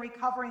captives and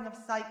recovering of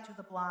sight to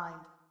the blind,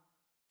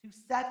 to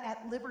set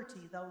at liberty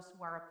those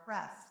who are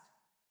oppressed,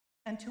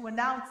 and to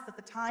announce that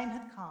the time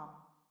had come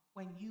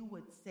when you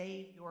would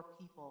save your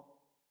people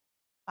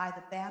by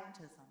the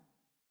baptism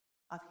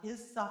of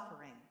his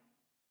suffering,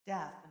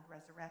 death, and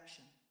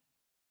resurrection.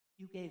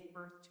 You gave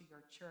birth to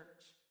your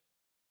church,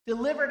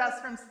 delivered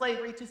us from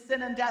slavery to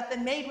sin and death,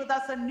 and made with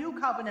us a new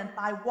covenant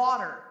by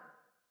water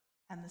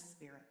and the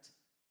Spirit.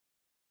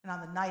 And on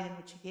the night in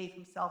which he gave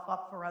himself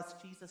up for us,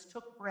 Jesus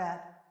took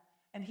bread,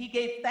 and he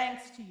gave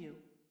thanks to you.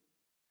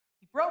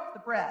 He broke the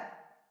bread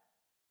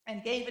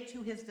and gave it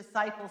to his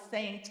disciples,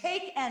 saying,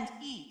 "Take and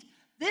eat.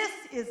 This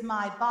is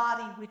my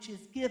body, which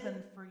is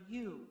given for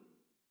you.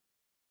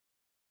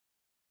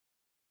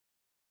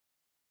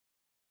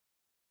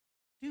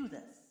 Do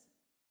this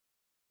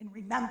in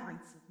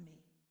remembrance of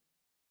me."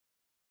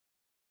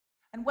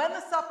 And when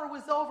the supper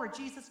was over,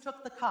 Jesus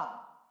took the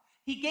cup.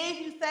 He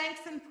gave you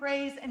thanks and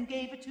praise and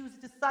gave it to his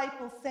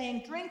disciples,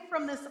 saying, "Drink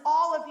from this,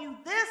 all of you.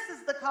 This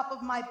is the cup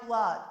of my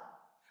blood,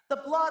 the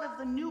blood of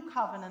the new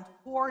covenant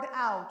poured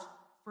out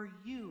for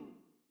you,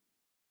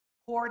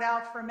 poured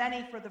out for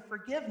many for the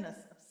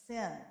forgiveness of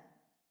sin.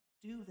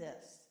 Do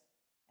this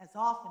as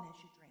often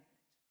as you drink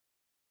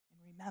it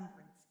in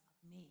remembrance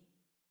of me."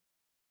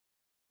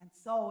 And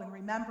so, in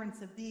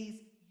remembrance of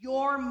these,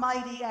 your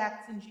mighty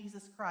acts in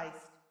Jesus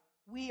Christ,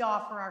 we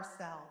offer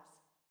ourselves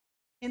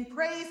in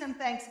praise and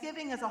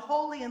thanksgiving as a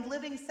holy and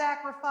living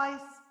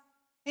sacrifice,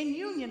 in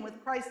union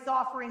with Christ's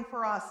offering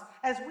for us,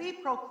 as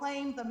we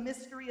proclaim the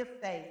mystery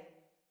of faith.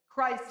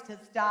 Christ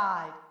has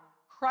died.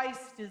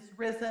 Christ is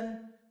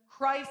risen.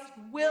 Christ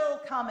will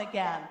come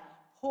again.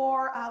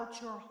 Pour out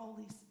your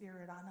Holy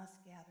Spirit on us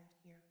gathered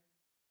here.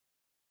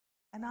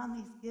 And on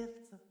these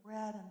gifts of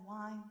bread and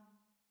wine,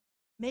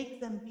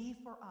 make them be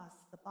for us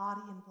the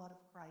body and blood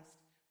of Christ,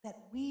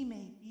 that we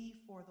may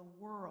be for the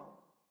world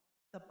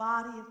the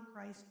body of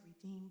Christ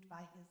redeemed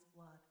by his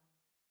blood.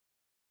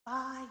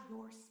 By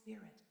your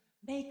Spirit,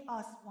 make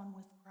us one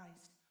with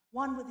Christ,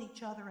 one with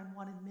each other, and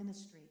one in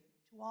ministry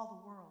to all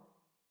the world,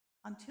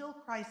 until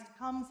Christ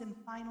comes in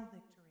final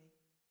victory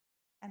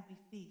and we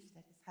feast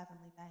at his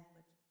heavenly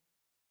banquet.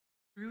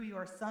 Through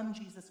your Son,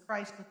 Jesus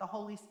Christ, with the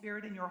Holy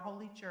Spirit in your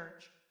holy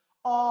church,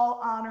 all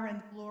honor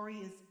and glory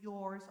is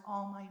yours,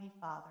 Almighty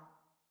Father,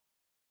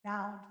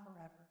 now and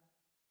forever.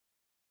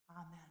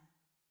 Amen.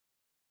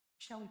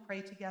 Shall we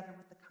pray together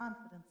with the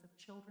confidence of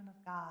children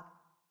of God,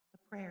 the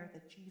prayer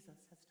that Jesus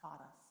has taught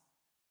us?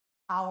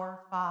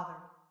 Our Father,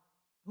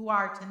 who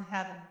art in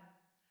heaven,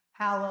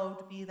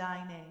 hallowed be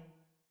thy name.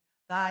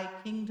 Thy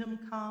kingdom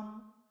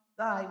come,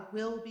 thy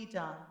will be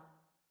done,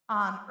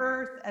 on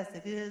earth as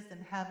it is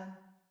in heaven.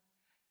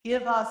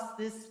 Give us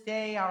this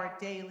day our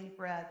daily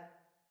bread,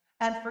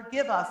 and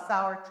forgive us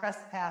our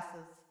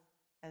trespasses,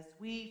 as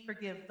we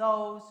forgive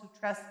those who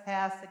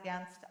trespass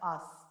against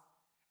us.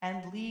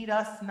 And lead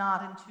us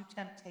not into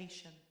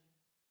temptation,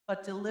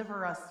 but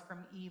deliver us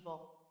from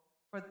evil.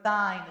 For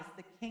thine is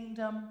the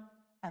kingdom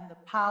and the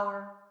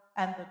power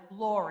and the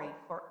glory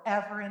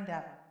forever and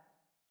ever.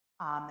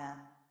 Amen.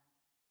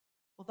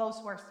 Will those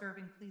who are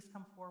serving please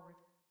come forward?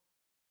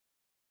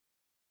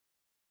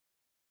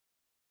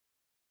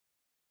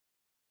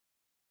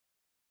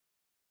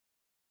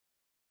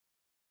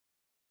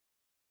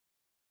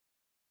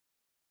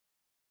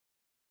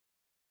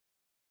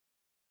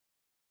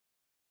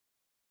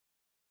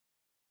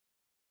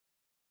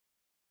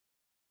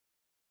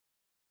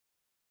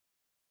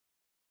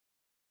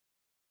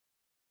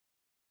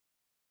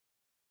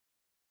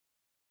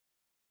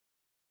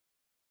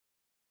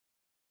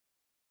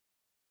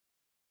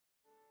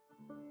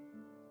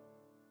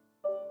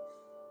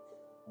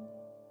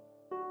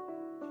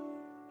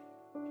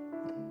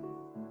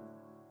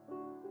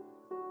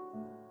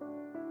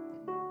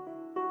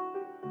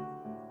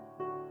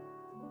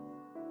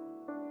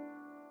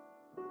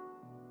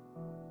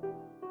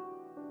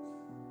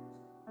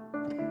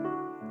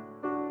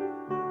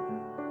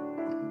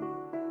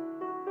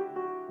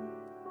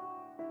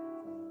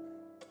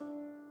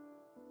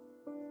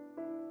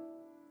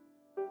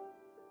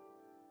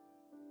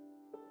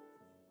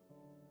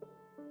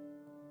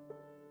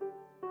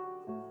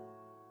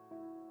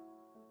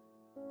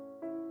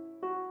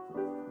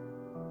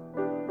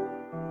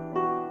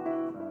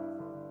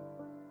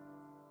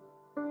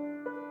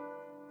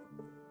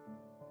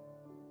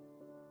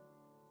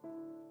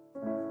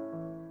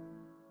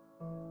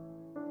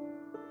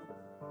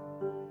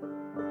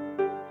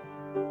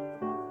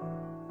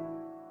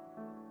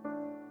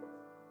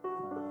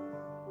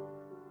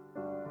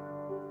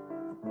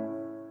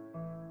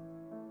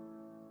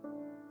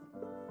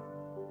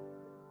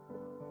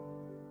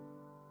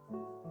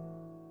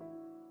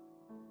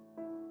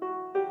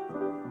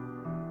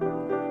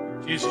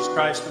 Jesus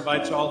Christ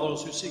invites all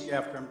those who seek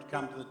after him to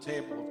come to the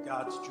table of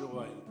God's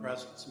joy and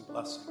presence and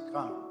blessing.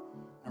 Come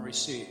and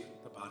receive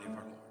the body of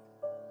our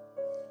Lord.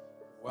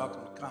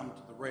 Welcome to come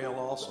to the rail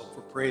also for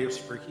prayers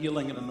for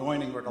healing and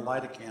anointing or to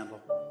light a candle.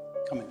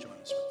 Come and join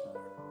us with the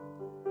Lord.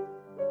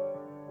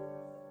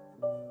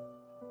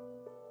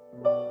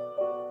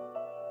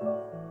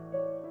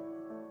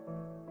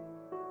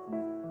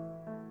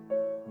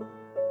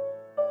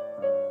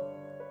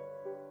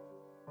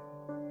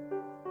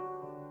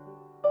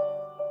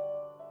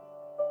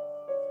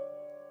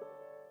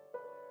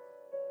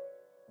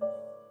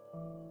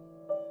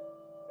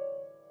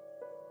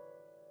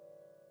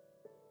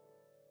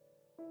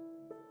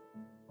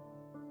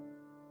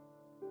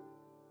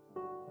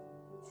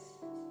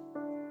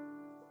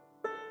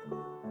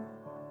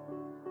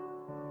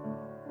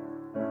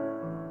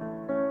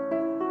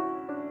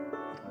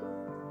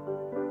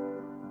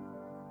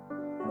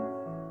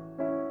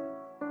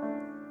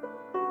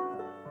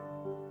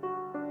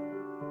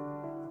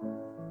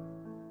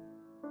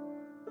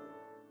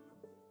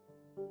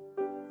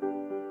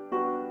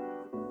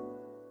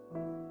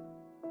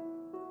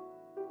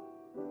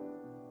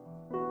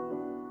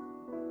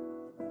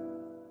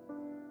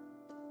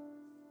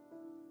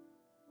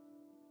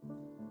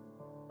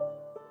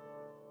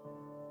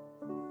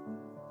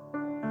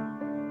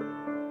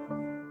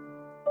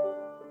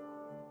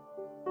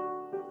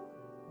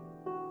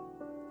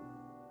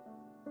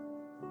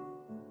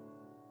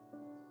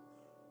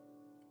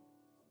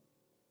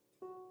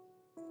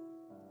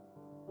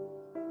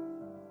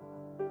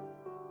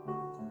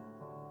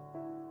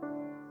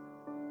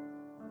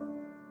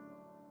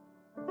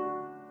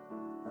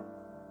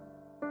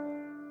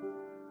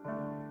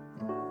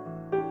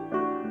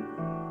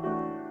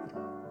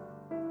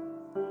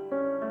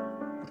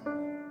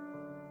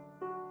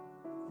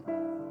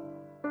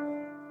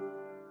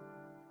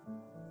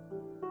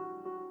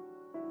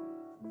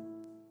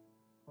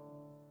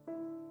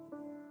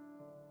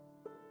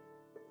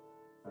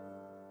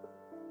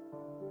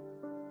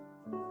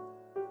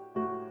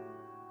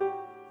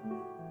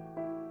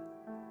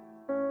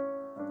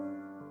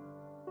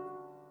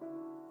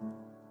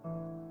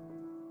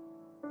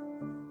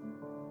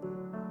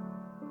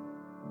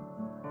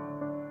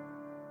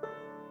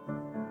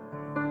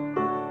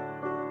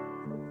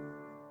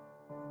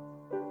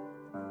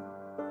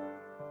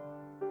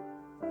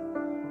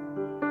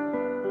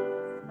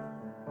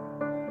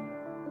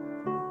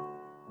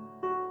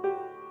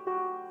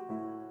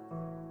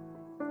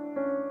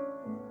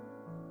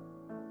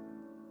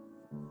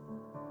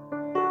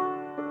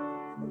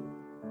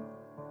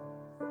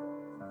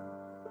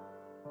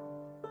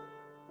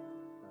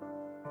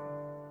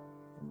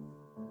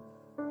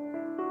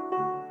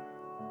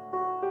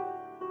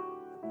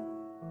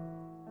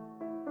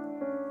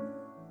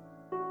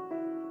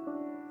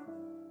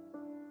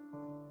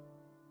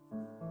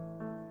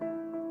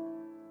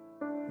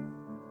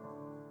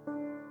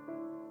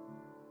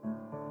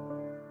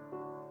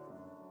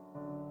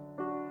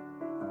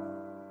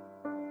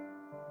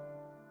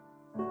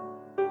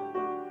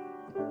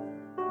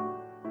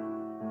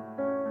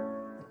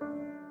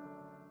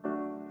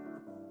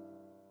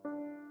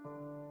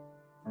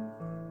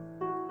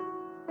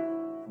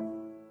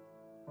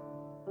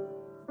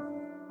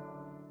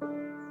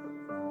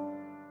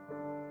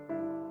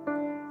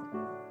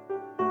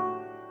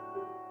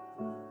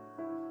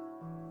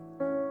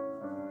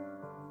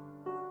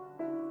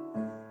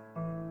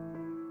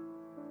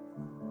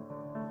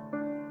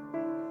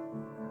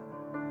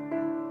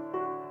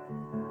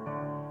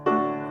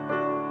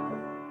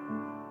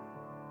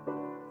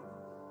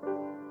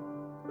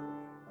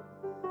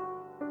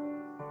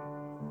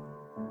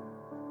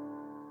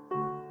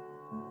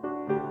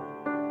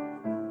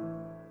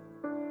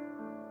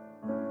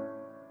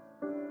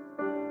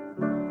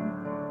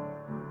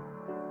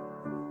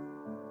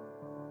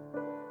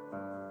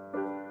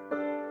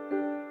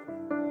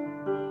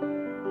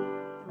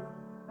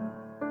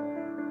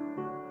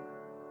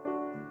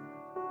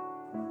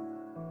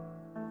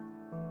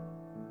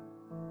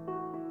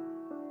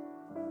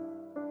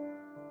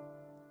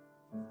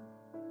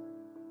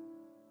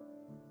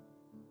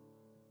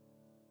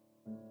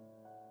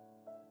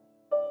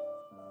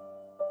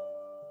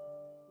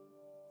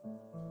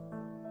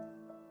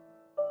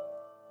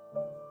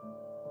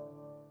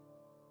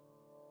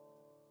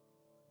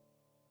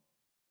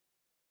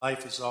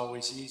 Life is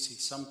always easy.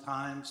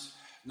 Sometimes,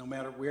 no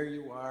matter where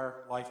you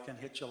are, life can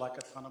hit you like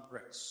a ton of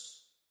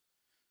bricks.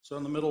 So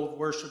in the middle of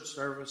worship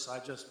service, I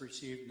just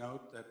received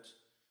note that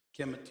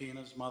Kim and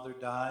Tina's mother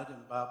died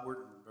and Bob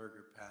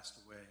Wurtenberger passed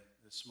away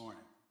this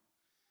morning.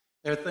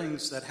 There are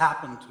things that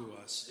happen to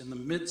us in the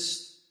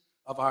midst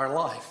of our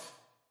life,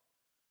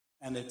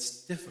 and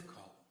it's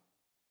difficult.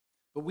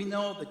 But we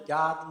know that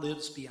God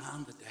lives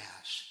beyond the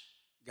dash.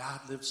 God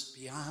lives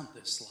beyond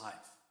this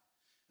life.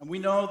 And we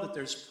know that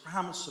there's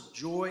promise of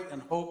joy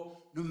and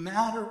hope no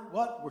matter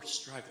what we're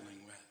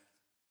struggling with.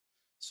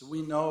 So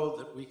we know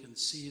that we can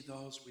see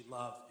those we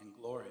love in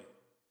glory.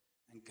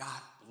 And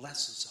God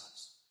blesses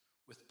us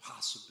with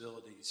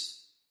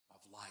possibilities of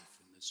life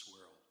in this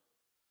world.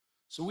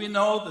 So we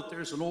know that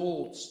there's an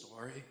old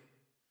story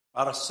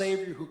about a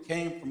Savior who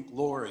came from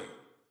glory,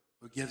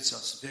 who gives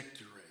us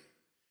victory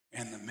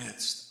in the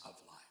midst of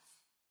life.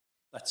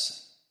 Let's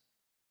sing.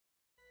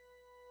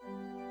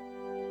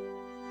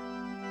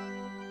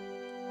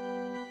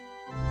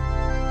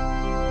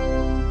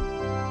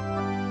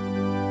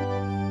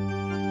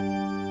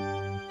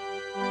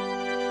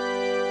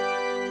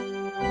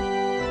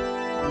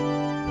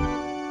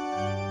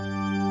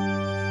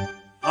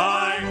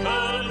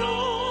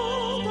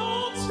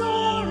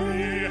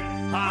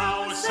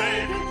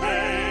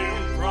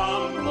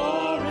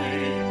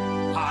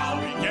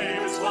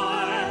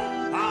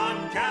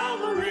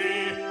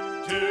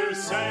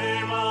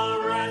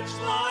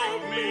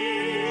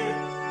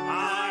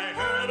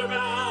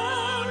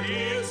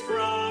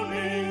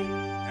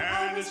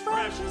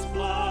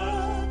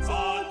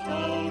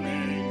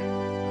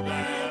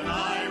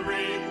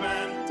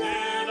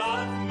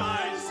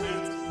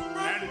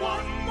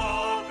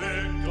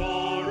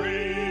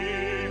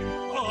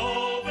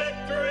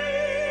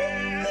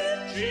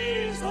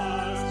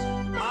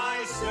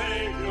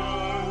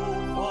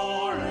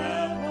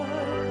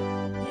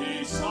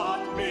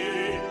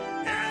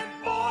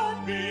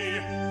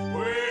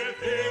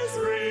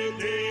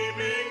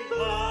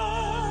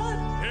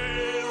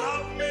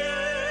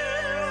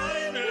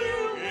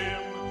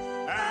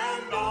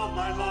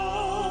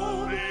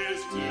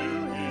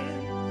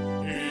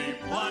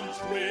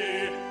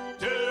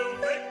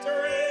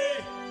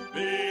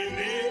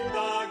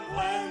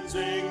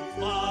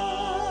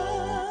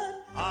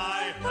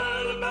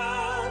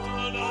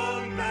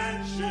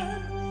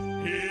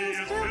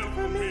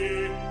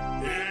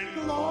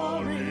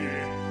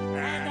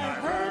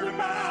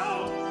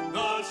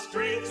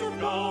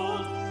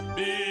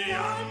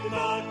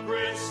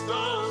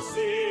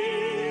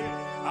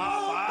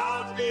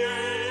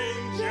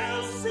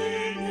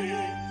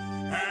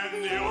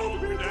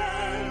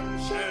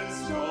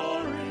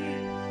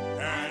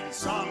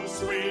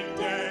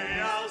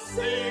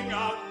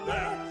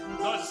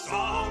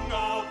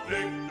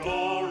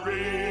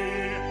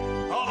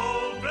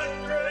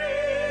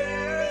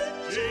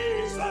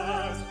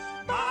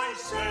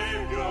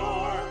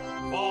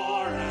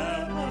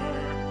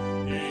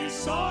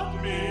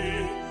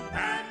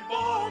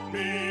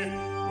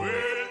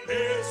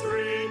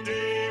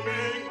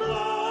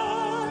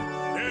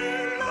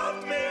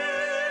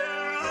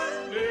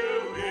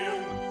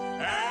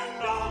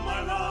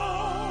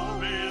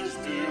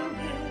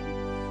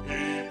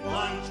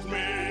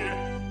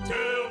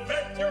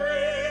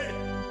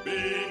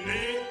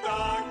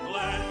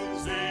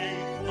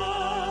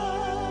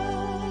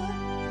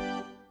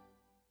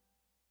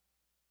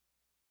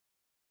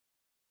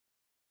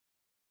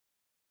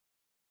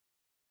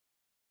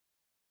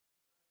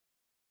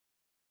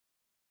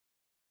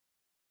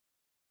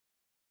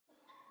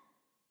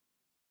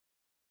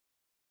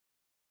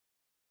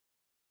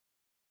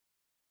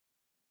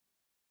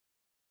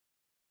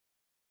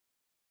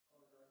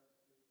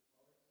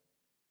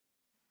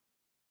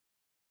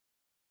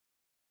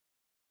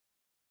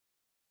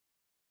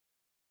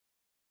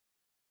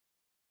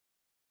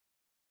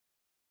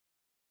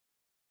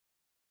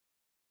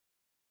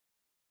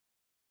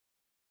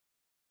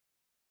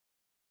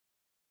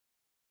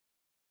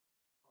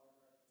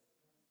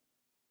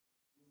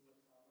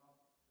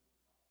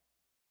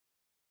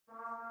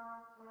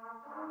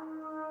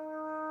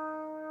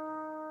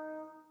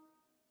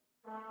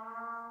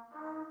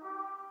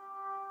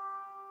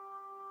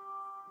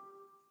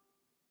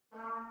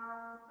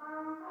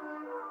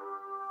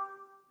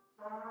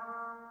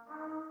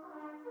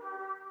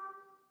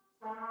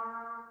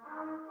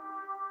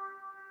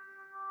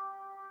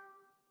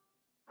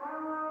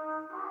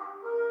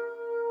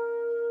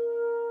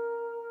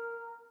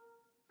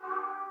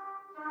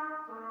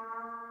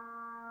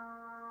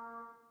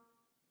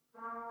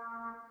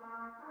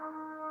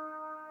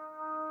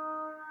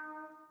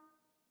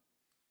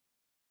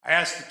 I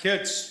asked the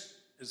kids,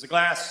 is the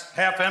glass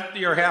half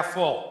empty or half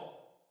full?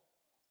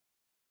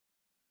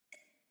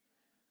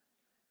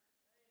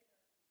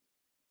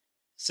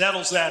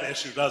 Settles that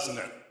issue, doesn't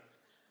it?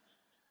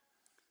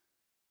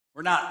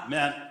 We're not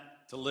meant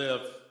to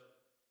live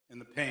in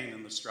the pain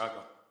and the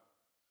struggle.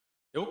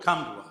 It will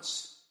come to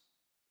us.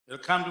 It'll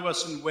come to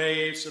us in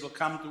waves. It'll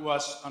come to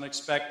us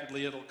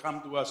unexpectedly. It'll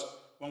come to us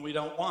when we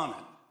don't want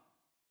it.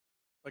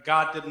 But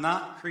God did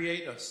not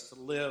create us to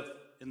live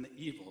in the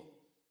evil.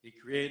 He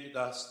created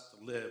us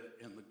to live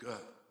in the good.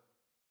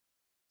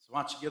 So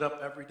why don't you get up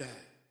every day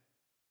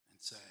and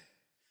say,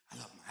 I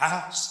love my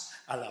house,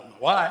 I love my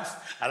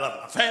wife, I love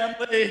my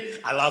family,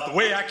 I love the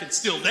way I can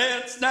still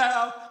dance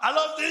now, I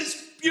love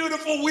this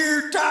beautiful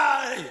weird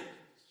tie,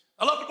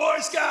 I love the Boy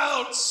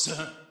Scouts,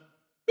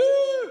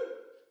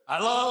 I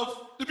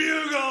love the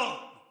bugle,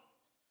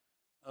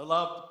 I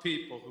love the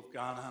people who've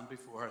gone on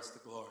before us to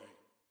glory,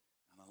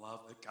 and I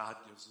love that God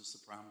gives us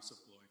the promise of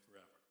glory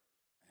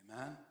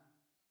forever. Amen?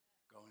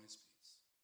 Go in his peace.